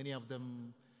many of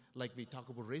them, like we talk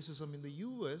about racism in the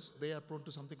US, they are prone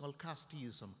to something called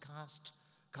casteism,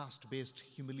 caste-based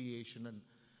humiliation and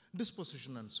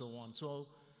dispossession and so on. So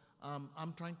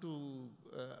I'm trying to,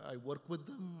 I work with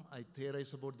them, I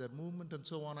theorize about their movement and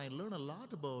so on. I learn a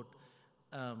lot about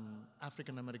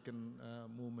African American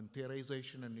movement,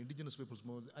 theorization and indigenous peoples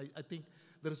movement. I think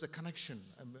there is a connection,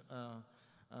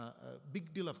 a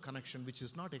big deal of connection which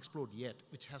is not explored yet,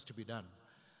 which has to be done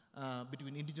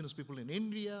between indigenous people in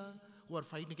India who are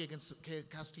fighting against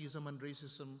casteism and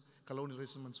racism,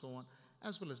 colonialism and so on,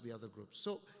 as well as the other groups.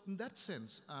 So in that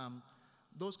sense,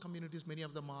 those communities, many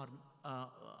of them are,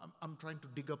 I'm trying to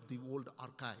dig up the old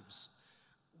archives.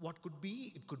 What could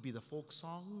be? It could be the folk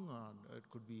song, it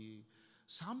could be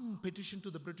some petition to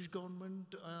the British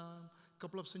government a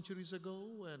couple of centuries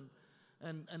ago,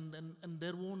 and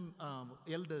their own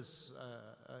elders'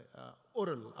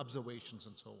 oral observations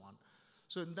and so on.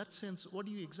 So in that sense, what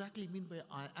do you exactly mean by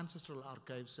ancestral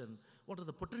archives, and what are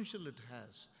the potential it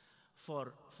has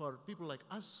for people like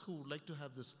us who like to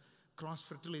have this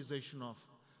cross-fertilization of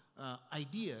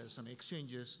ideas and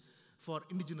exchanges for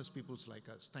indigenous peoples like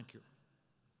us? Thank you.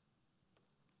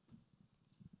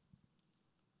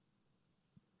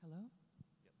 Hello? Yep.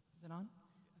 Is it on?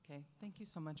 Okay, thank you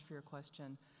so much for your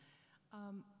question.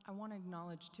 I want to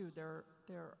acknowledge too, there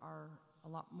are a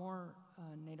lot more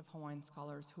Native Hawaiian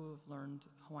scholars who have learned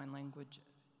Hawaiian language,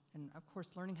 and of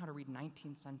course learning how to read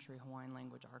 19th century Hawaiian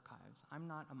language archives. I'm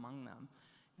not among them.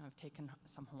 I've taken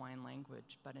some Hawaiian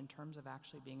language, but in terms of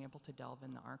actually being able to delve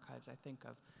in the archives, I think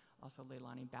of also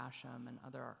Leilani Basham and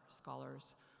other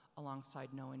scholars alongside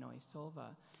Noe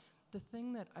Silva. The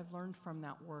thing that I've learned from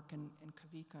that work, and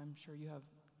Kavika, I'm sure you have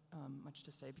much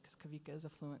to say because Kavika is a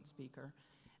fluent speaker,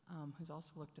 who's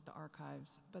also looked at the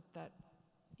archives, but that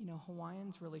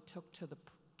Hawaiians really took to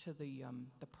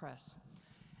the press.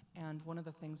 And one of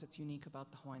the things that's unique about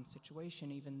the Hawaiian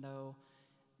situation, even though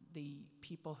the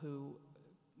people who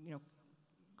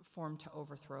formed to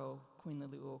overthrow Queen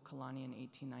Liliuokalani in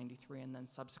 1893 and then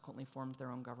subsequently formed their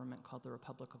own government called the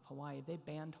Republic of Hawaii, they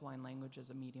banned Hawaiian language as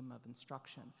a medium of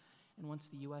instruction. And once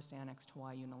the US annexed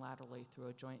Hawaii unilaterally through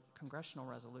a joint congressional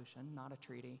resolution, not a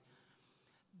treaty,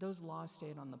 those laws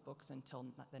stayed on the books until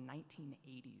the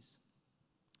 1980s.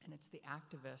 And it's the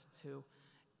activists who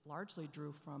largely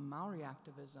drew from Maori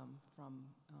activism, from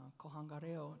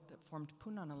Kohangareo, that formed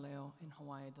Punanaleo in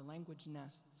Hawaii, the language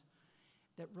nests,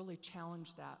 that really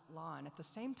challenged that law. And at the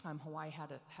same time, Hawaii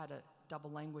had a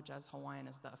double language as Hawaiian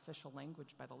as the official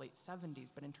language by the late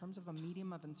 70s. But in terms of a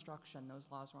medium of instruction, those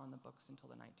laws were on the books until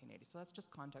the 1980s. So that's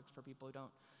just context for people who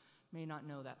may not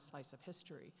know that slice of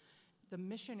history. The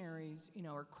missionaries,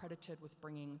 are credited with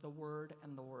bringing the word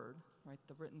and the word, right?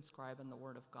 The written scribe and the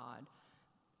word of God.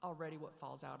 Already what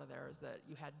falls out of there is that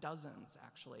you had dozens,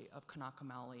 actually, of Kanaka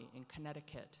Maoli in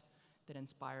Connecticut that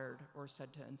inspired or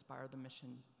said to inspire the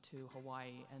mission to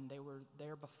Hawaii, and they were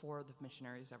there before the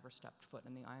missionaries ever stepped foot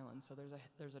in the island. So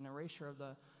there's an erasure of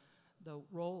the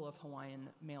role of Hawaiian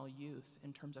male youth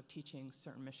in terms of teaching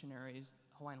certain missionaries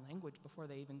Hawaiian language before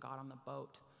they even got on the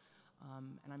boat.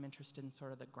 And I'm interested in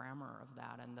sort of the grammar of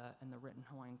that and the written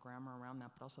Hawaiian grammar around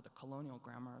that, but also the colonial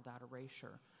grammar of that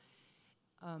erasure.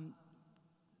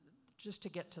 Just to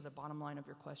get to the bottom line of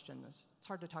your question, it's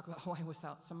hard to talk about Hawaii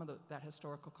without some of that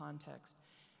historical context.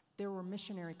 There were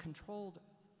missionary-controlled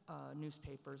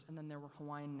newspapers, and then there were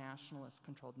Hawaiian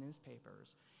nationalist-controlled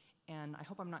newspapers. And I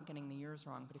hope I'm not getting the years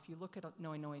wrong, but if you look at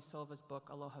Noenoe Silva's book,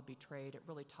 Aloha Betrayed, it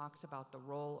really talks about the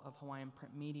role of Hawaiian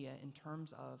print media in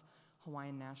terms of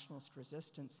Hawaiian nationalist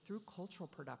resistance through cultural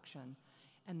production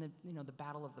and the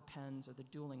battle of the pens or the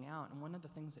dueling out. And one of the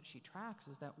things that she tracks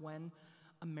is that when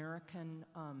Americans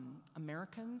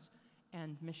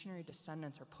and missionary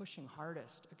descendants are pushing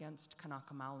hardest against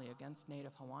Kanaka Maoli, against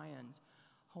Native Hawaiians,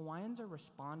 Hawaiians are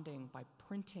responding by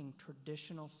printing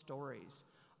traditional stories,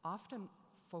 often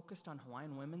focused on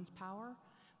Hawaiian women's power,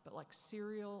 but like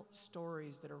serial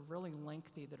stories that are really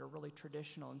lengthy, that are really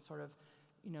traditional, and sort of,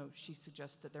 she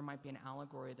suggests that there might be an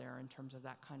allegory there in terms of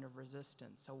that kind of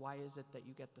resistance. So why is it that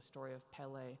you get the story of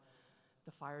Perley,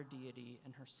 the fire deity,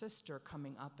 and her sister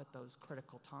coming up at those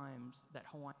critical times that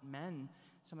Hawaiian men,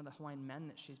 some of the Hawaiian men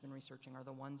that she's been researching are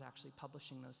the ones actually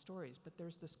publishing those stories. But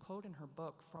there's this quote in her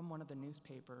book from one of the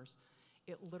newspapers.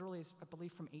 It literally is, I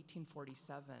believe, from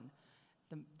 1847.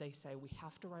 They say, we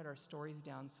have to write our stories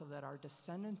down so that our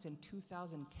descendants in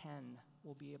 2010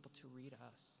 will be able to read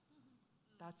us.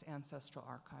 That's ancestral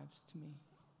archives to me.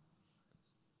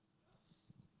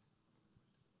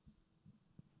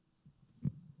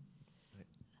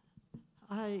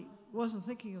 I wasn't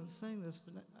thinking of saying this,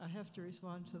 but I have to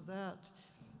respond to that.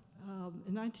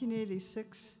 In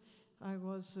 1986, I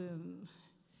was in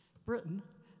Britain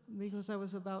because I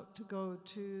was about to go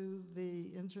to the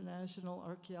International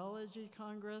Archaeology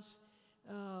Congress,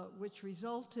 which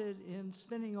resulted in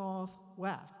spinning off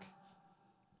WAC,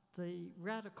 the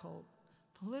radical,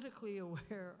 politically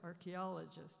aware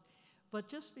archaeologist. But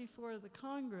just before the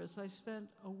Congress, I spent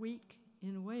a week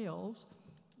in Wales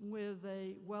with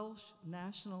a Welsh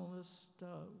nationalist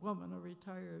woman, a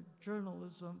retired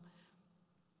journalism,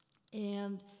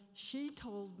 and she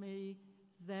told me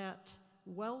that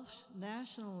Welsh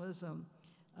nationalism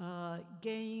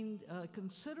gained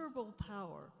considerable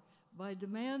power by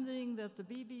demanding that the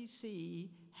BBC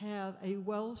have a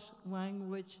Welsh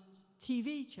language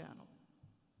TV channel.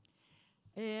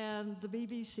 And the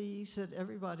BBC said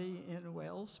everybody in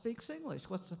Wales speaks English.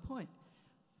 What's the point?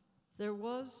 There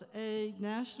was a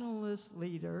nationalist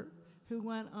leader who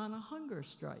went on a hunger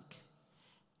strike.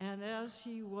 And as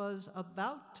he was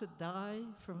about to die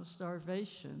from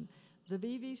starvation, the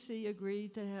BBC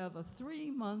agreed to have a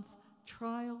 3-month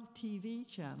trial TV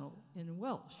channel in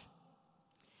Welsh.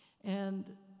 And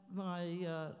my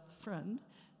friend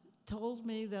told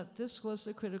me that this was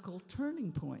a critical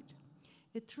turning point.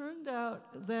 It turned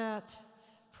out that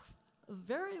a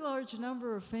very large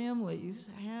number of families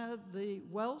had the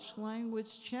Welsh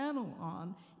language channel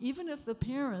on, even if the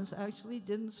parents actually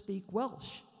didn't speak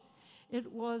Welsh.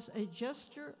 It was a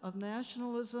gesture of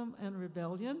nationalism and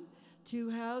rebellion to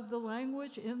have the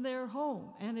language in their home,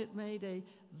 and it made a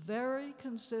very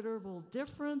considerable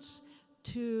difference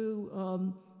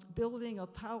to building a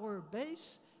power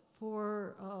base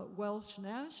for Welsh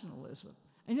nationalism.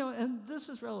 And this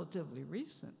is relatively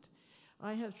recent.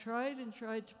 I have tried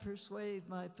to persuade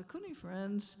my Pikuni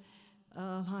friends,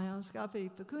 my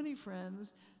Anskapi Pikuni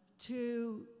friends,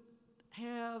 to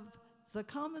have the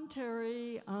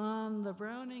commentary on the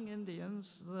Browning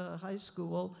Indians, the high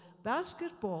school,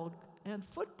 basketball and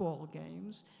football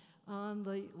games on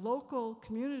the local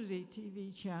community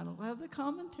TV channel, have the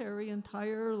commentary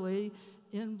entirely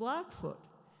in Blackfoot.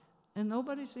 And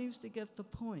nobody seems to get the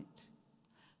point.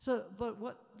 So, but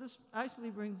what this actually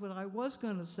brings what I was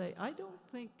going to say. I don't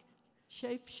think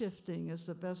shape-shifting is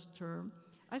the best term.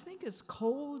 I think it's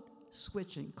code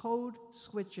switching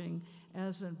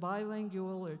as in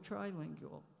bilingual or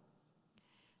trilingual.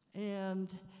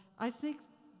 And I think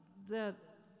that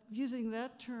using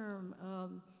that term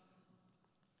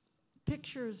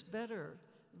pictures better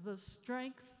the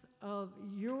strength of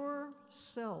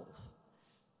yourself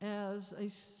as a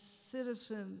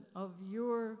citizen of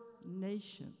your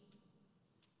nation.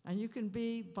 And you can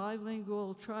be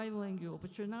bilingual, trilingual,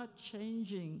 but you're not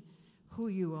changing who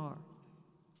you are.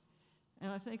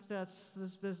 And I think that's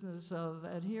this business of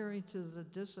adhering to the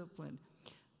discipline.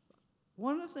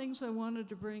 One of the things I wanted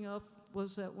to bring up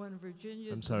was that when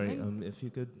Virginia... I'm sorry, if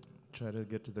you could try to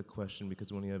get to the question,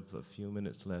 because we only have a few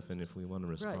minutes left, and if we want a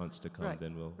response to come,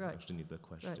 then we'll actually need the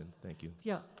question. Thank you.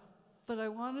 Yeah, but I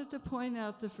wanted to point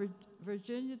out that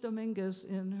Virginia Dominguez,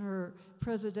 in her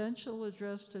presidential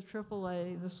address to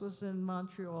AAA, this was in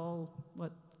Montreal,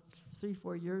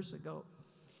 3-4 years ago,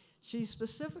 she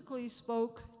specifically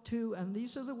spoke to, and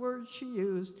these are the words she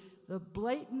used, the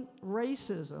blatant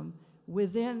racism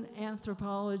within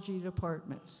anthropology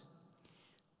departments.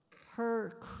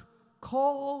 Her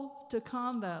call to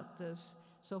combat this,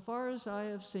 so far as I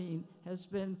have seen, has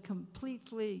been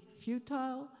completely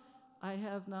futile. I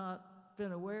have not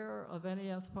been aware of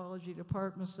any anthropology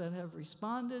departments that have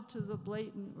responded to the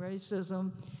blatant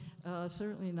racism,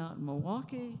 certainly not in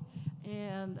Milwaukee.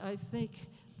 And I think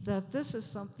that this is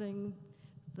something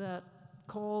that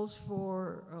calls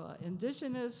for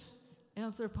indigenous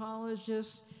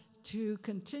anthropologists to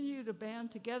continue to band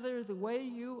together the way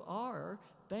you are,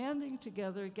 banding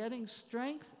together, getting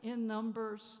strength in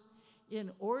numbers in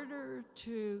order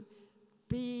to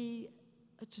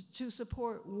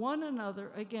support one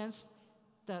another against,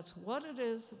 that's what it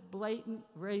is, blatant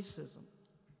racism.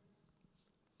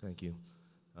 Thank you.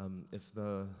 If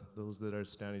those that are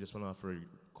standing just want to offer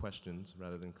questions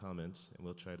rather than comments, and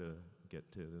we'll try to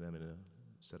get to them in a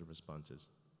set of responses.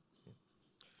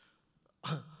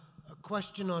 A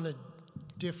question on a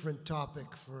different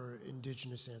topic for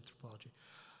Indigenous anthropology.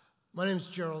 My name is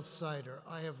Gerald Sider.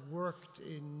 I have worked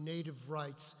in Native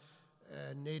rights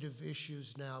and Native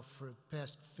issues now for the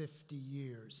past 50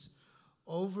 years.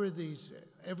 Over these,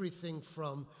 everything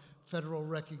from federal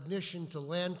recognition to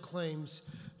land claims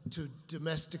to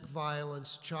domestic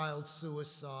violence, child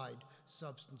suicide,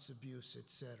 substance abuse,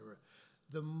 etc.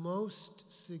 The most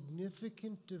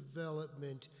significant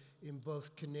development in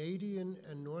both Canadian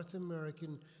and North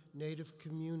American Native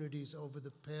communities over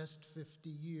the past 50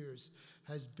 years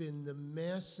has been the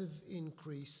massive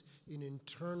increase in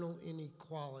internal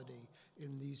inequality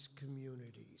in these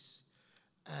communities.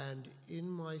 And in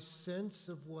my sense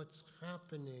of what's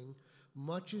happening,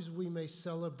 much as we may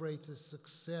celebrate the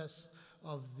success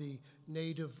of the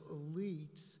Native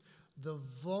elites, the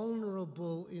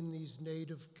vulnerable in these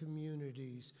Native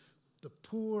communities, the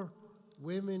poor,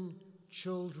 women,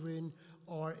 children,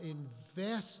 are in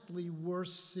vastly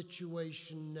worse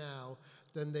situation now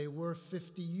than they were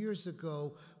 50 years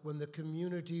ago when the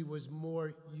community was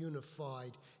more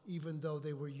unified, even though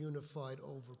they were unified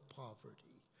over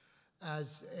poverty.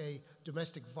 As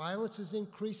domestic violence has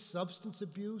increased, substance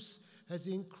abuse has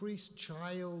increased,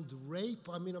 child rape.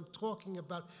 I mean, I'm talking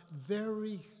about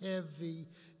very heavy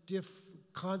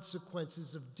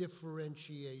consequences of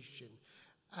differentiation.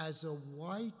 As a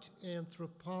white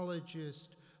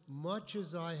anthropologist, much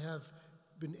as I have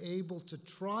been able to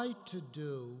try to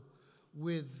do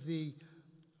with the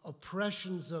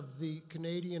oppressions of the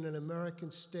Canadian and American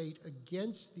state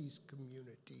against these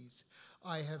communities,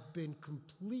 I have been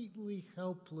completely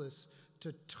helpless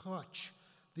to touch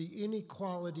the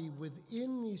inequality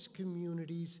within these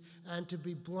communities and, to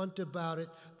be blunt about it,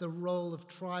 the role of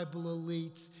tribal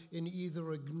elites in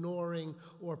either ignoring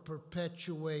or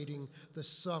perpetuating the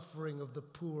suffering of the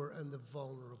poor and the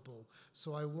vulnerable.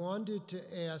 So I wanted to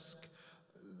ask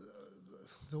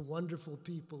the wonderful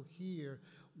people here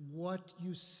what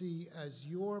you see as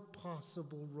your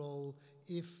possible role,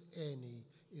 if any,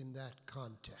 in that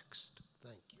context.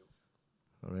 Thank you.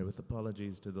 All right, with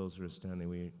apologies to those who are standing,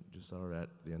 we just are at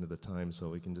the end of the time, so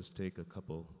we can just take a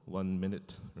couple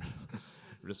 1-minute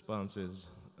responses.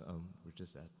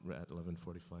 We're at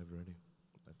 11:45 already.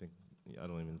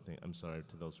 I'm sorry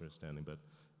to those who are standing, but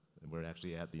we're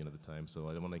actually at the end of the time, so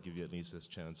I want to give you at least this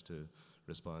chance to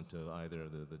respond to either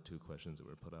of the two questions that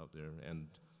were put out there and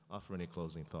offer any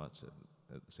closing thoughts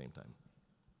at the same time.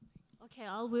 Okay,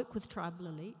 I'll work with tribal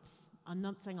elites. I'm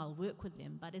not saying I'll work with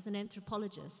them, but as an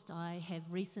anthropologist, I have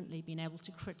recently been able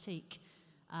to critique.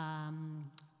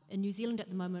 In New Zealand at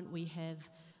the moment, we have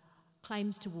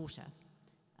claims to water.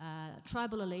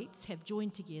 Tribal elites have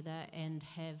joined together and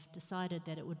have decided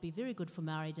that it would be very good for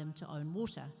Maoridom to own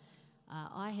water.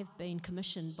 I have been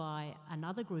commissioned by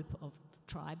another group of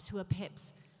tribes who are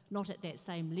perhaps not at that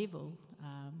same level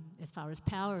as far as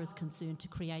power is concerned, to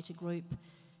create a group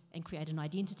and create an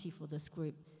identity for this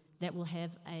group that will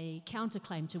have a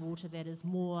counterclaim to water that is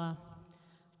more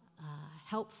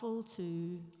helpful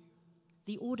to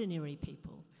the ordinary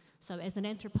people. So as an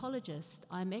anthropologist,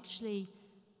 I'm actually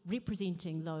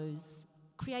representing those,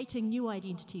 creating new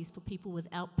identities for people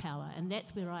without power, and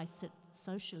that's where I sit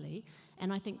socially,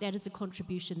 and I think that is a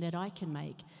contribution that I can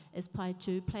make, is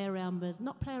to play around with,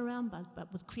 not play around,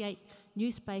 but with create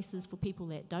new spaces for people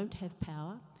that don't have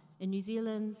power. In New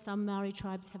Zealand, some Maori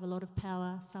tribes have a lot of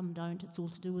power, some don't. It's all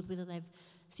to do with whether they've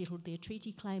settled their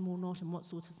treaty claim or not and what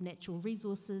sorts of natural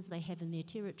resources they have in their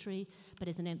territory. But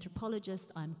as an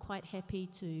anthropologist, I'm quite happy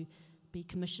to be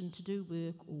commissioned to do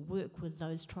work or work with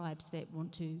those tribes that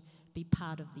want to be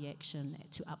part of the action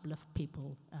to uplift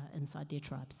people inside their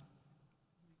tribes.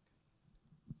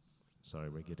 Sorry,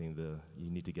 we're getting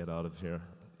you need to get out of here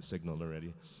signal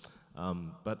already.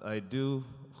 But I do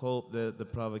hope that the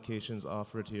provocations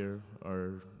offered here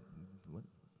are, what?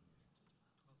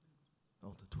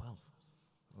 Oh, the 12.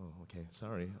 Oh, okay,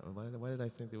 sorry. Why did I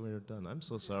think that we were done? I'm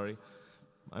so sorry.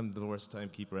 I'm the worst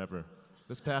timekeeper ever.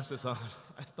 Let's pass this on.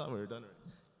 I thought we were done already.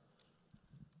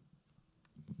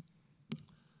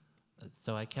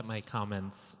 So I kept my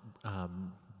comments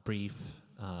brief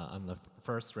on the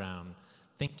first round,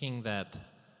 thinking that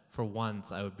for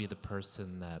once I would be the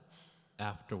person that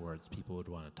afterwards people would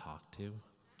want to talk to.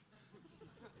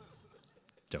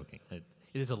 Joking. It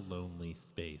is a lonely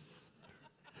space.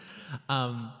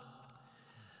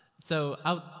 So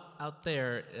out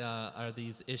there are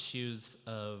these issues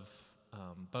of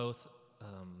both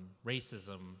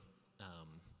racism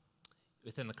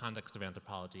within the context of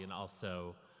anthropology, and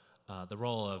also the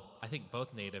role of, I think,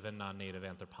 both native and non-native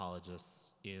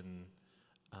anthropologists in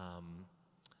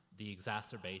the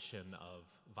exacerbation of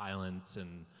violence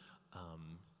and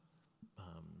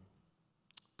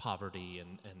poverty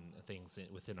and things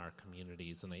within our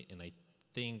communities. And I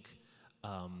think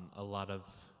a lot of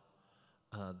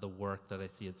the work that I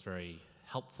see is very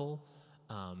helpful.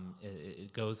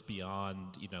 It goes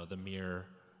beyond, the mere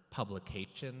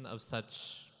publication of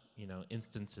such,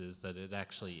 instances, that it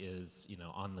actually is,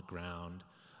 on the ground,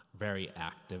 very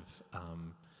active,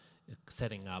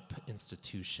 setting up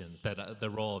institutions. That the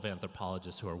role of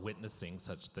anthropologists who are witnessing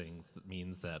such things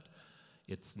means that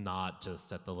it's not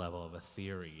just at the level of a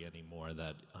theory anymore,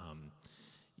 that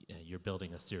you're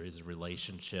building a series of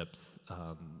relationships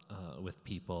with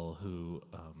people who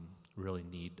really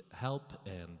need help.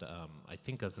 And I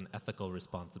think as an ethical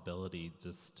responsibility,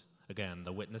 just, again,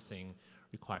 the witnessing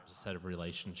requires a set of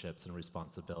relationships and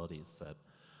responsibilities that,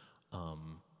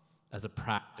 as a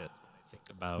practice, when I think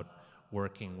about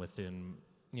working within,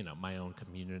 my own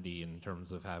community in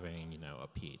terms of having, a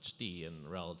PhD and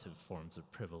relative forms of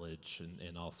privilege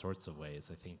in all sorts of ways,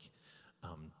 I think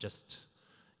just,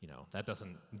 that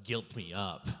doesn't guilt me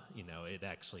up. It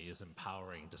actually is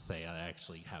empowering to say I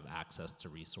actually have access to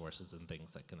resources and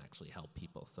things that can actually help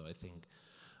people. So I think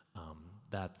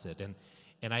that's it.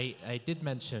 And I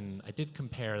did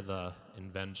compare the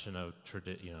invention of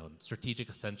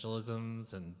strategic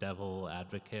essentialisms and devil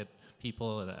advocate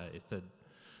people, and I said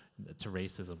to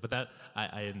racism, but that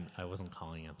I wasn't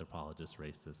calling anthropologists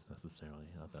racist necessarily.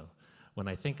 Although when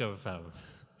I think of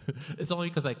it's only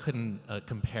because I couldn't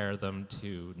compare them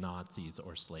to Nazis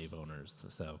or slave owners.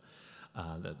 So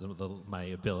my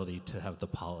ability to have the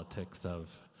politics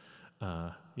of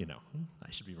I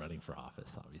should be running for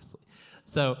office, obviously.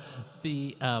 So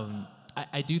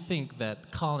I do think that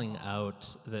calling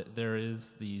out that there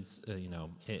is these,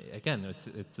 again,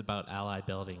 it's about ally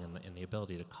building and the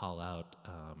ability to call out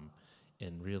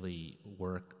and really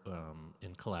work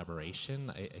in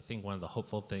collaboration. I think one of the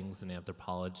hopeful things in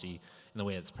anthropology and the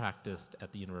way it's practiced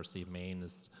at the University of Maine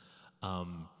is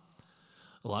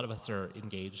a lot of us are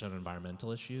engaged on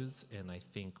environmental issues, and I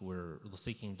think we're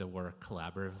seeking to work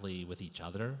collaboratively with each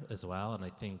other as well. And I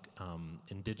think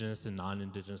Indigenous and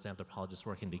non-Indigenous anthropologists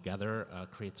working together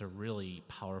creates a really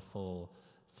powerful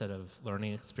set of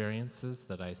learning experiences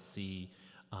that I see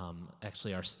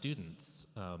actually our students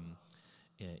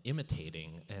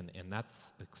imitating, and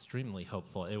that's extremely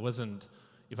hopeful. It wasn't,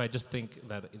 if I just think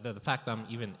that the fact that I'm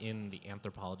even in the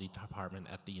anthropology department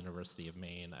at the University of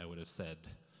Maine, I would have said,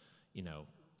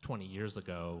 20 years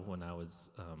ago when I was,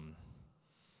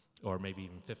 or maybe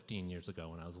even 15 years ago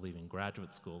when I was leaving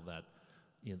graduate school, that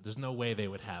there's no way they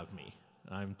would have me.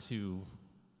 I'm too,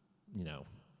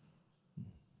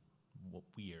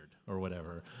 weird or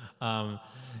whatever.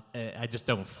 I just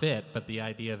don't fit. But the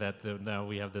idea that now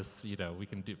we have this, we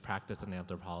can practice an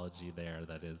anthropology there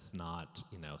that is not,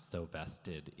 so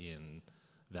vested in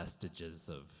vestiges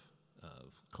of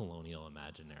colonial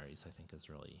imaginaries, I think is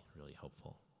really, really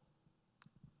hopeful.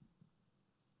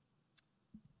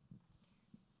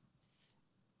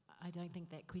 I don't think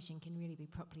that question can really be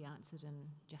properly answered in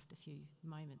just a few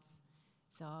moments.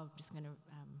 So I'm just going to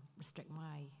restrict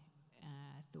my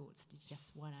thoughts to just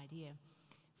one idea.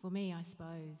 For me, I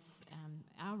suppose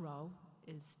our role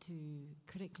is to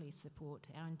critically support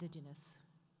our Indigenous,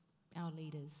 our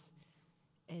leaders,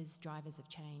 as drivers of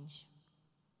change.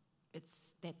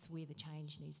 That's where the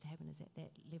change needs to happen, is at that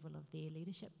level of their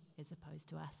leadership, as opposed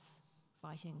to us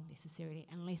fighting necessarily,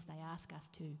 unless they ask us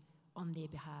to, on their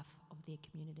behalf of their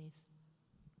communities.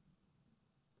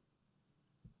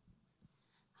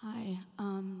 Hi,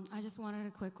 I just wanted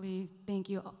to quickly thank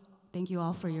you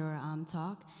all for your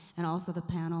talk, and also the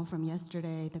panel from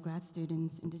yesterday, the grad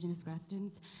students, Indigenous grad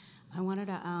students. I wanted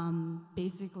to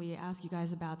basically ask you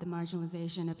guys about the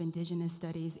marginalization of Indigenous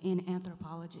studies in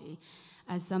anthropology.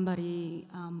 As somebody,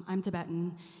 I'm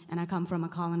Tibetan, and I come from a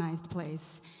colonized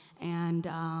place, and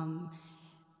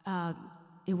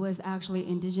it was actually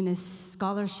Indigenous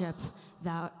scholarship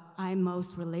that I'm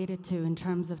most related to in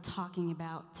terms of talking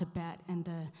about Tibet and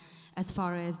as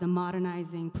far as the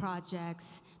modernizing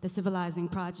projects, the civilizing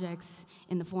projects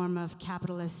in the form of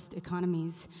capitalist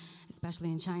economies, especially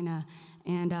in China.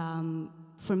 And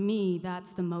for me,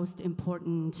 that's the most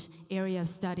important area of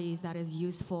studies that is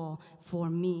useful for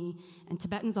me. And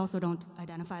Tibetans also don't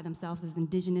identify themselves as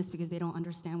indigenous because they don't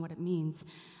understand what it means.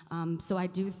 So I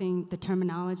do think the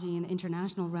terminology in the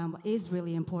international realm is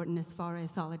really important as far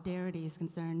as solidarity is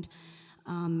concerned.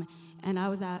 And I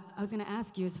was going to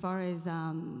ask you, as far as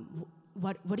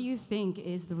what do you think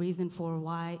is the reason for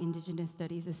why indigenous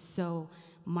studies is so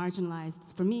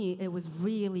marginalized? For me, it was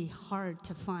really hard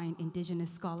to find indigenous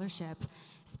scholarship,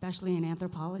 especially in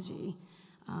anthropology.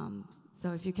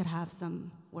 So if you could have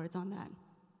some words on that.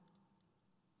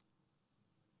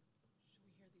 Should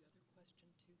we hear the other question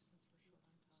too, since we're short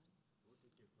on time?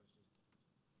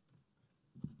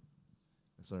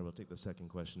 Sorry, we'll take the second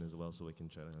question as well so we can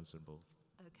try to answer both.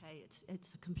 Okay,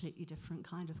 it's a completely different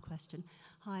kind of question.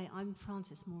 Hi, I'm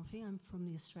Frances Morphy. I'm from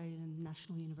the Australian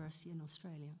National University in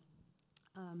Australia.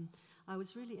 I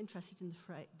was really interested in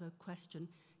the question,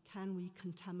 can we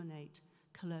contaminate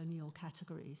colonial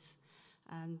categories?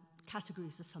 And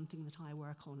categories are something that I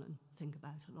work on and think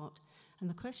about a lot. And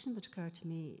the question that occurred to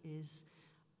me is,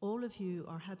 all of you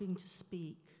are having to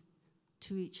speak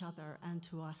to each other and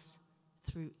to us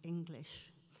through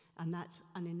English. And that's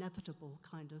an inevitable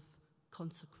kind of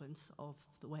consequence of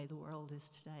the way the world is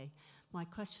today. My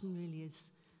question really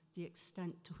is the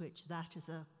extent to which that is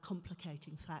a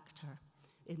complicating factor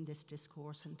in this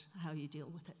discourse and how you deal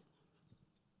with it.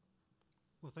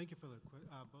 Well, thank you for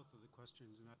both of the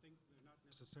questions, and I think they're not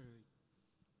necessarily,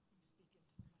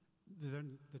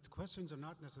 the questions are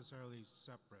not necessarily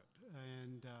separate.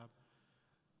 And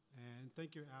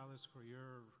thank you, Alice, for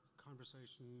your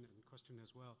conversation and question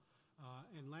as well.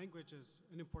 And language is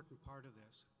an important part of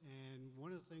this. And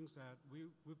one of the things that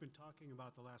we've been talking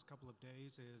about the last couple of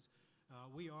days is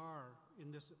we are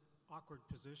in this awkward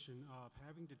position of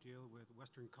having to deal with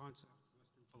Western concepts,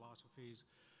 Western philosophies,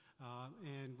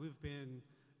 and we've been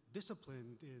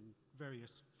disciplined in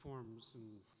various forms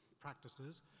and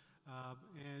practices.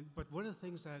 But one of the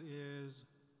things that is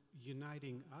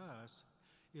uniting us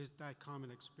is that common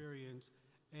experience,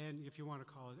 and if you want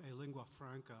to call it a lingua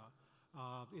franca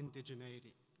of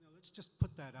indigeneity. Now, let's just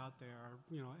put that out there,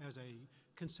 as a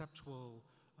conceptual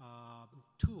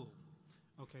tool.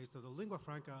 Okay, so the lingua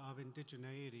franca of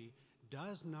indigeneity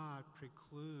does not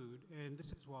preclude, and this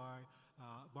is why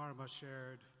Marma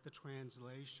shared the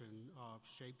translation of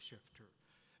shapeshifter.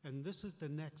 And this is the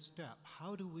next step.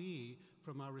 How do we,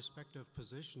 from our respective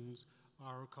positions,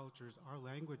 our cultures, our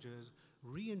languages,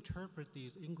 reinterpret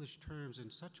these English terms in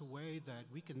such a way that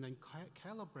we can then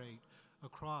calibrate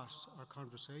across our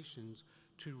conversations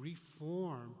to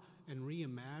reform and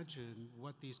reimagine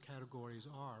what these categories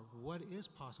are, what is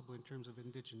possible in terms of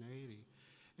indigeneity.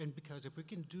 And because if we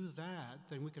can do that,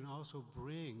 then we can also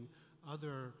bring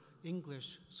other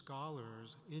English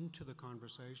scholars into the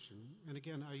conversation. And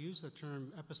again, I use the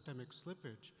term epistemic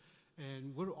slippage,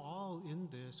 and we're all in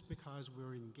this because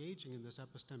we're engaging in this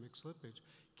epistemic slippage.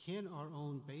 Can our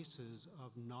own bases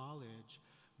of knowledge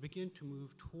begin to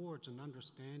move towards an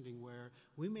understanding where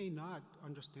we may not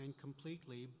understand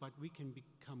completely, but we can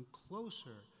become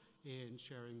closer in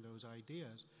sharing those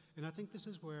ideas? And I think this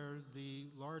is where the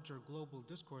larger global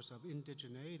discourse of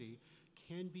indigeneity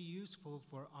can be useful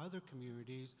for other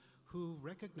communities who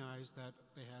recognize that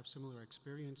they have similar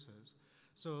experiences.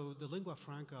 So the lingua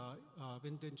franca of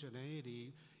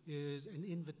indigeneity is an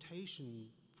invitation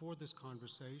for this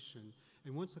conversation.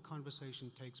 And once the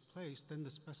conversation takes place, then the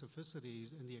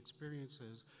specificities and the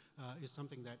experiences is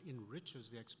something that enriches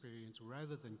the experience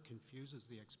rather than confuses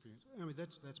the experience. I mean,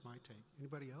 that's my take.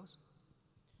 Anybody else?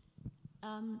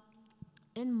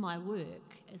 In my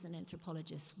work as an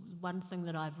anthropologist, one thing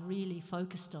that I've really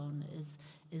focused on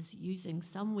is using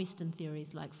some Western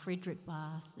theories like Frederick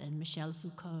Barth and Michel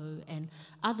Foucault and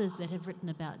others that have written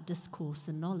about discourse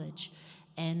and knowledge,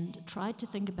 and tried to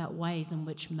think about ways in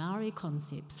which Maori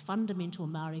concepts, fundamental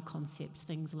Maori concepts,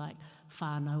 things like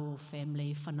whānau or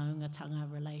family,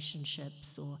 whanaungatanga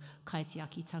relationships, or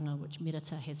kaitiakitanga, which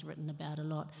Merita has written about a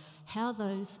lot, how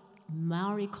those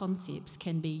Maori concepts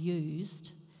can be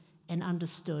used and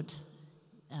understood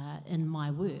in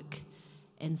my work.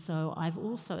 And so I've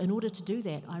also, in order to do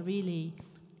that, I really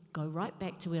go right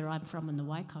back to where I'm from in the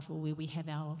Waikato, where we have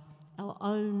our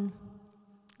own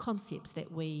concepts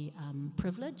that we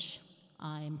privilege.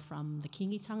 I'm from the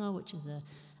Kingitanga, which is a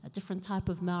different type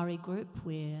of Maori group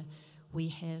where we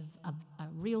have a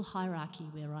real hierarchy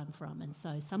where I'm from. And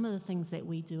so some of the things that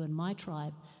we do in my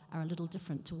tribe are a little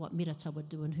different to what Mirata would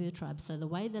do in her tribe. So the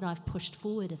way that I've pushed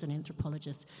forward as an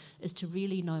anthropologist is to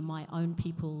really know my own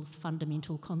people's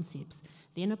fundamental concepts,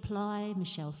 then apply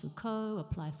Michel Foucault,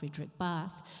 apply Frederick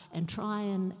Barth, and try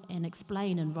and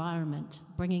explain environment,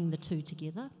 bringing the two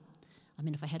together. I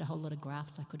mean, if I had a whole lot of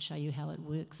graphs, I could show you how it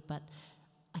works, but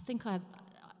I think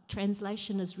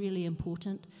translation is really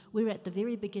important. We're at the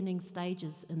very beginning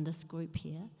stages in this group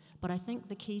here, but I think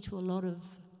the key to a lot of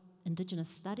Indigenous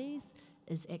studies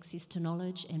is access to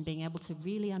knowledge and being able to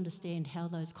really understand how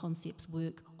those concepts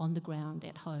work on the ground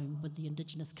at home with the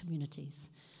Indigenous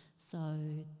communities. So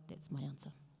that's my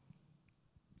answer.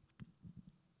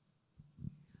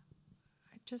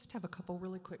 I just have a couple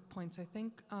really quick points. I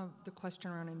think the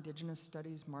question around Indigenous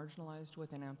studies marginalized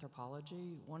within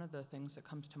anthropology, one of the things that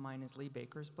comes to mind is Lee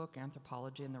Baker's book,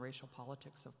 Anthropology and the Racial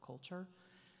Politics of Culture,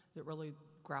 that really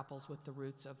grapples with the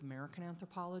roots of American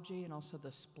anthropology and also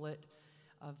the split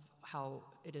of how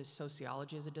it is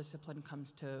sociology as a discipline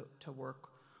comes to work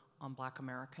on Black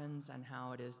Americans and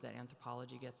how it is that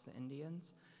anthropology gets the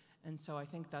Indians. And so I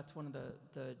think that's one of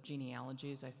the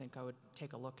genealogies I think I would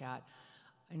take a look at.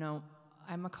 I know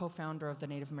I'm a co-founder of the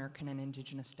Native American and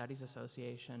Indigenous Studies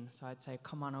Association, so I'd say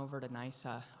come on over to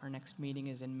NISA. Our next meeting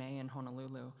is in May in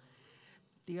Honolulu.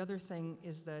 The other thing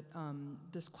is that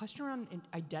this question around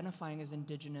identifying as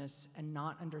Indigenous and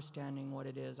not understanding what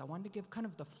it is, I wanted to give kind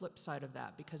of the flip side of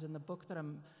that, because in the book that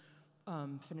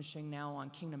I'm finishing now on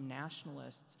Kingdom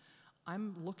Nationalists,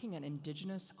 I'm looking at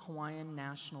Indigenous Hawaiian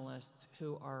nationalists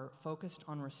who are focused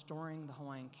on restoring the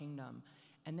Hawaiian Kingdom,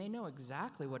 and they know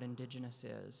exactly what Indigenous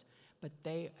is, but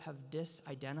they have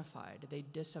disidentified. They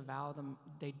disavow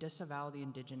the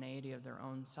indigeneity of their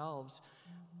own selves,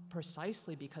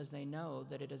 precisely because they know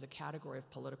that it is a category of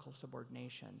political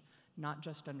subordination, not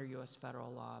just under US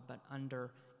federal law, but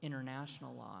under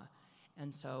international law.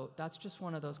 And so that's just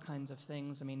one of those kinds of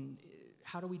things. I mean,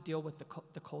 how do we deal with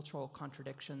the cultural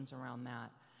contradictions around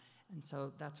that? And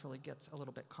so that's really gets a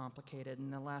little bit complicated.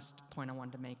 And the last point I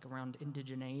wanted to make around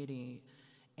indigeneity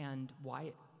and why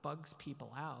it bugs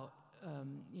people out,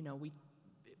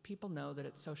 people know that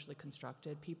it's socially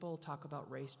constructed. People talk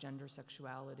about race, gender,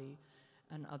 sexuality,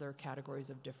 and other categories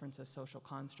of difference as social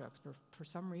constructs. But for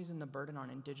some reason, the burden on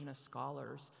Indigenous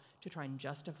scholars to try and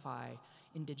justify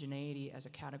indigeneity as a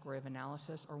category of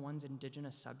analysis or one's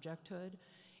Indigenous subjecthood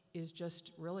is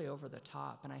just really over the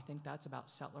top. And I think that's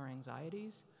about settler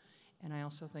anxieties. And I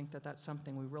also think that that's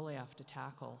something we really have to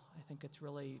tackle. I think it's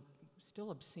really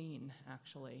still obscene,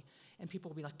 actually. And people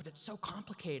will be like, but it's so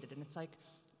complicated. And it's like,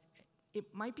 it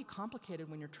might be complicated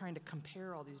when you're trying to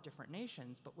compare all these different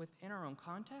nations, but within our own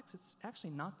context, it's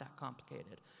actually not that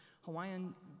complicated.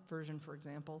 Hawaiian version, for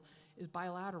example, is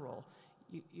bilateral.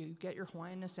 You get your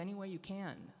Hawaiianness any way you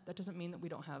can. That doesn't mean that we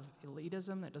don't have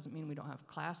elitism. That doesn't mean we don't have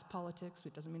class politics.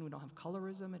 It doesn't mean we don't have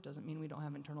colorism. It doesn't mean we don't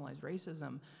have internalized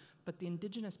racism. But the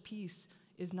Indigenous piece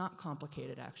is not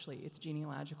complicated, actually. It's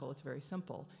genealogical. It's very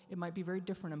simple. It might be very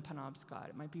different in Penobscot.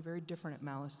 It might be very different at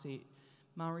Maliseet.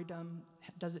 Maoridom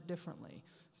does it differently.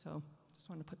 So just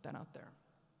wanted to put that out there.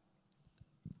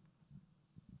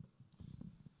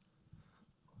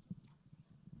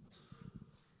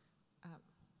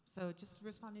 So just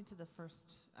responding to the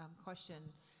first question,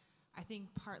 I think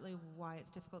partly why it's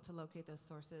difficult to locate those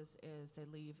sources is they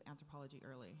leave anthropology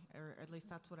early, or at least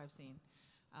that's what I've seen.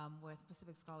 With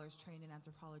Pacific scholars trained in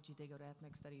anthropology, they go to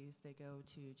ethnic studies, they go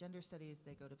to gender studies,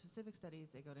 they go to Pacific studies,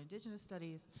 they go to Indigenous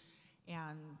studies,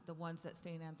 and the ones that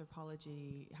stay in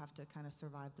anthropology have to kind of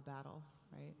survive the battle,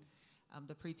 right?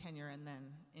 The pre-tenure and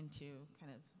then into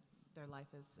kind of their life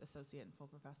as associate and full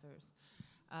professors.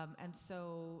 And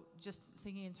so just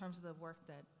thinking in terms of the work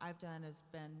that I've done has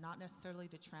been not necessarily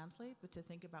to translate, but to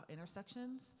think about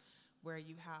intersections where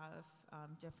you have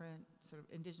different sort of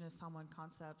Indigenous Samoan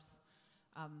concepts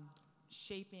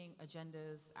shaping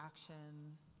agendas,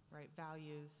 action, right,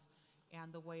 values,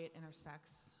 and the way it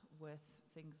intersects with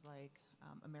things like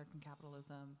American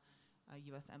capitalism,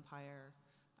 US empire,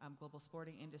 global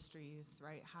sporting industries,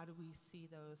 right? How do we see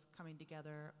those coming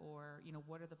together, or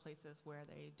what are the places where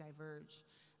they diverge?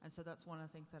 And so that's one of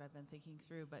the things that I've been thinking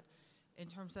through. But in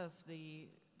terms of the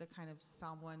kind of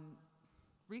Samoan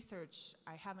research,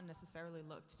 I haven't necessarily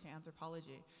looked to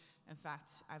anthropology. In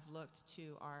fact, I've looked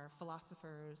to our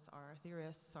philosophers, our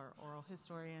theorists, our oral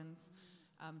historians,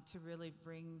 to really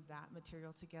bring that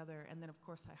material together. And then, of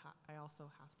course, I also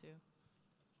have to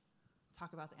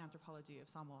talk about the anthropology of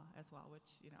Samoa as well,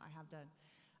 which I have done.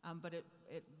 But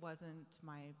it wasn't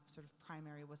my sort of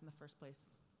primary, wasn't the first place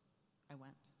I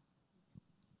went.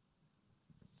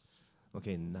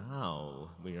 Okay, now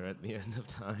we are at the end of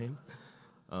time.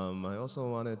 I also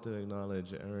wanted to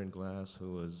acknowledge Aaron Glass,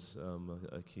 who was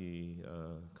a key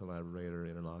collaborator,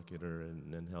 interlocutor,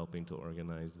 in helping to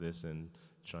organize this and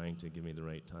trying to give me the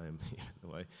right time,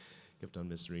 though I kept on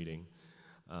misreading.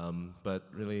 But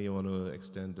really, I want to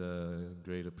extend a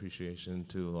great appreciation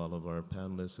to all of our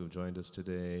panelists who've joined us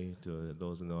today, to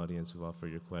those in the audience who've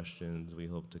offered your questions. We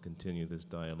hope to continue this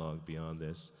dialogue beyond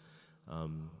this.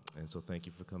 And so thank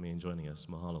you for coming and joining us.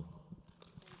 Mahalo.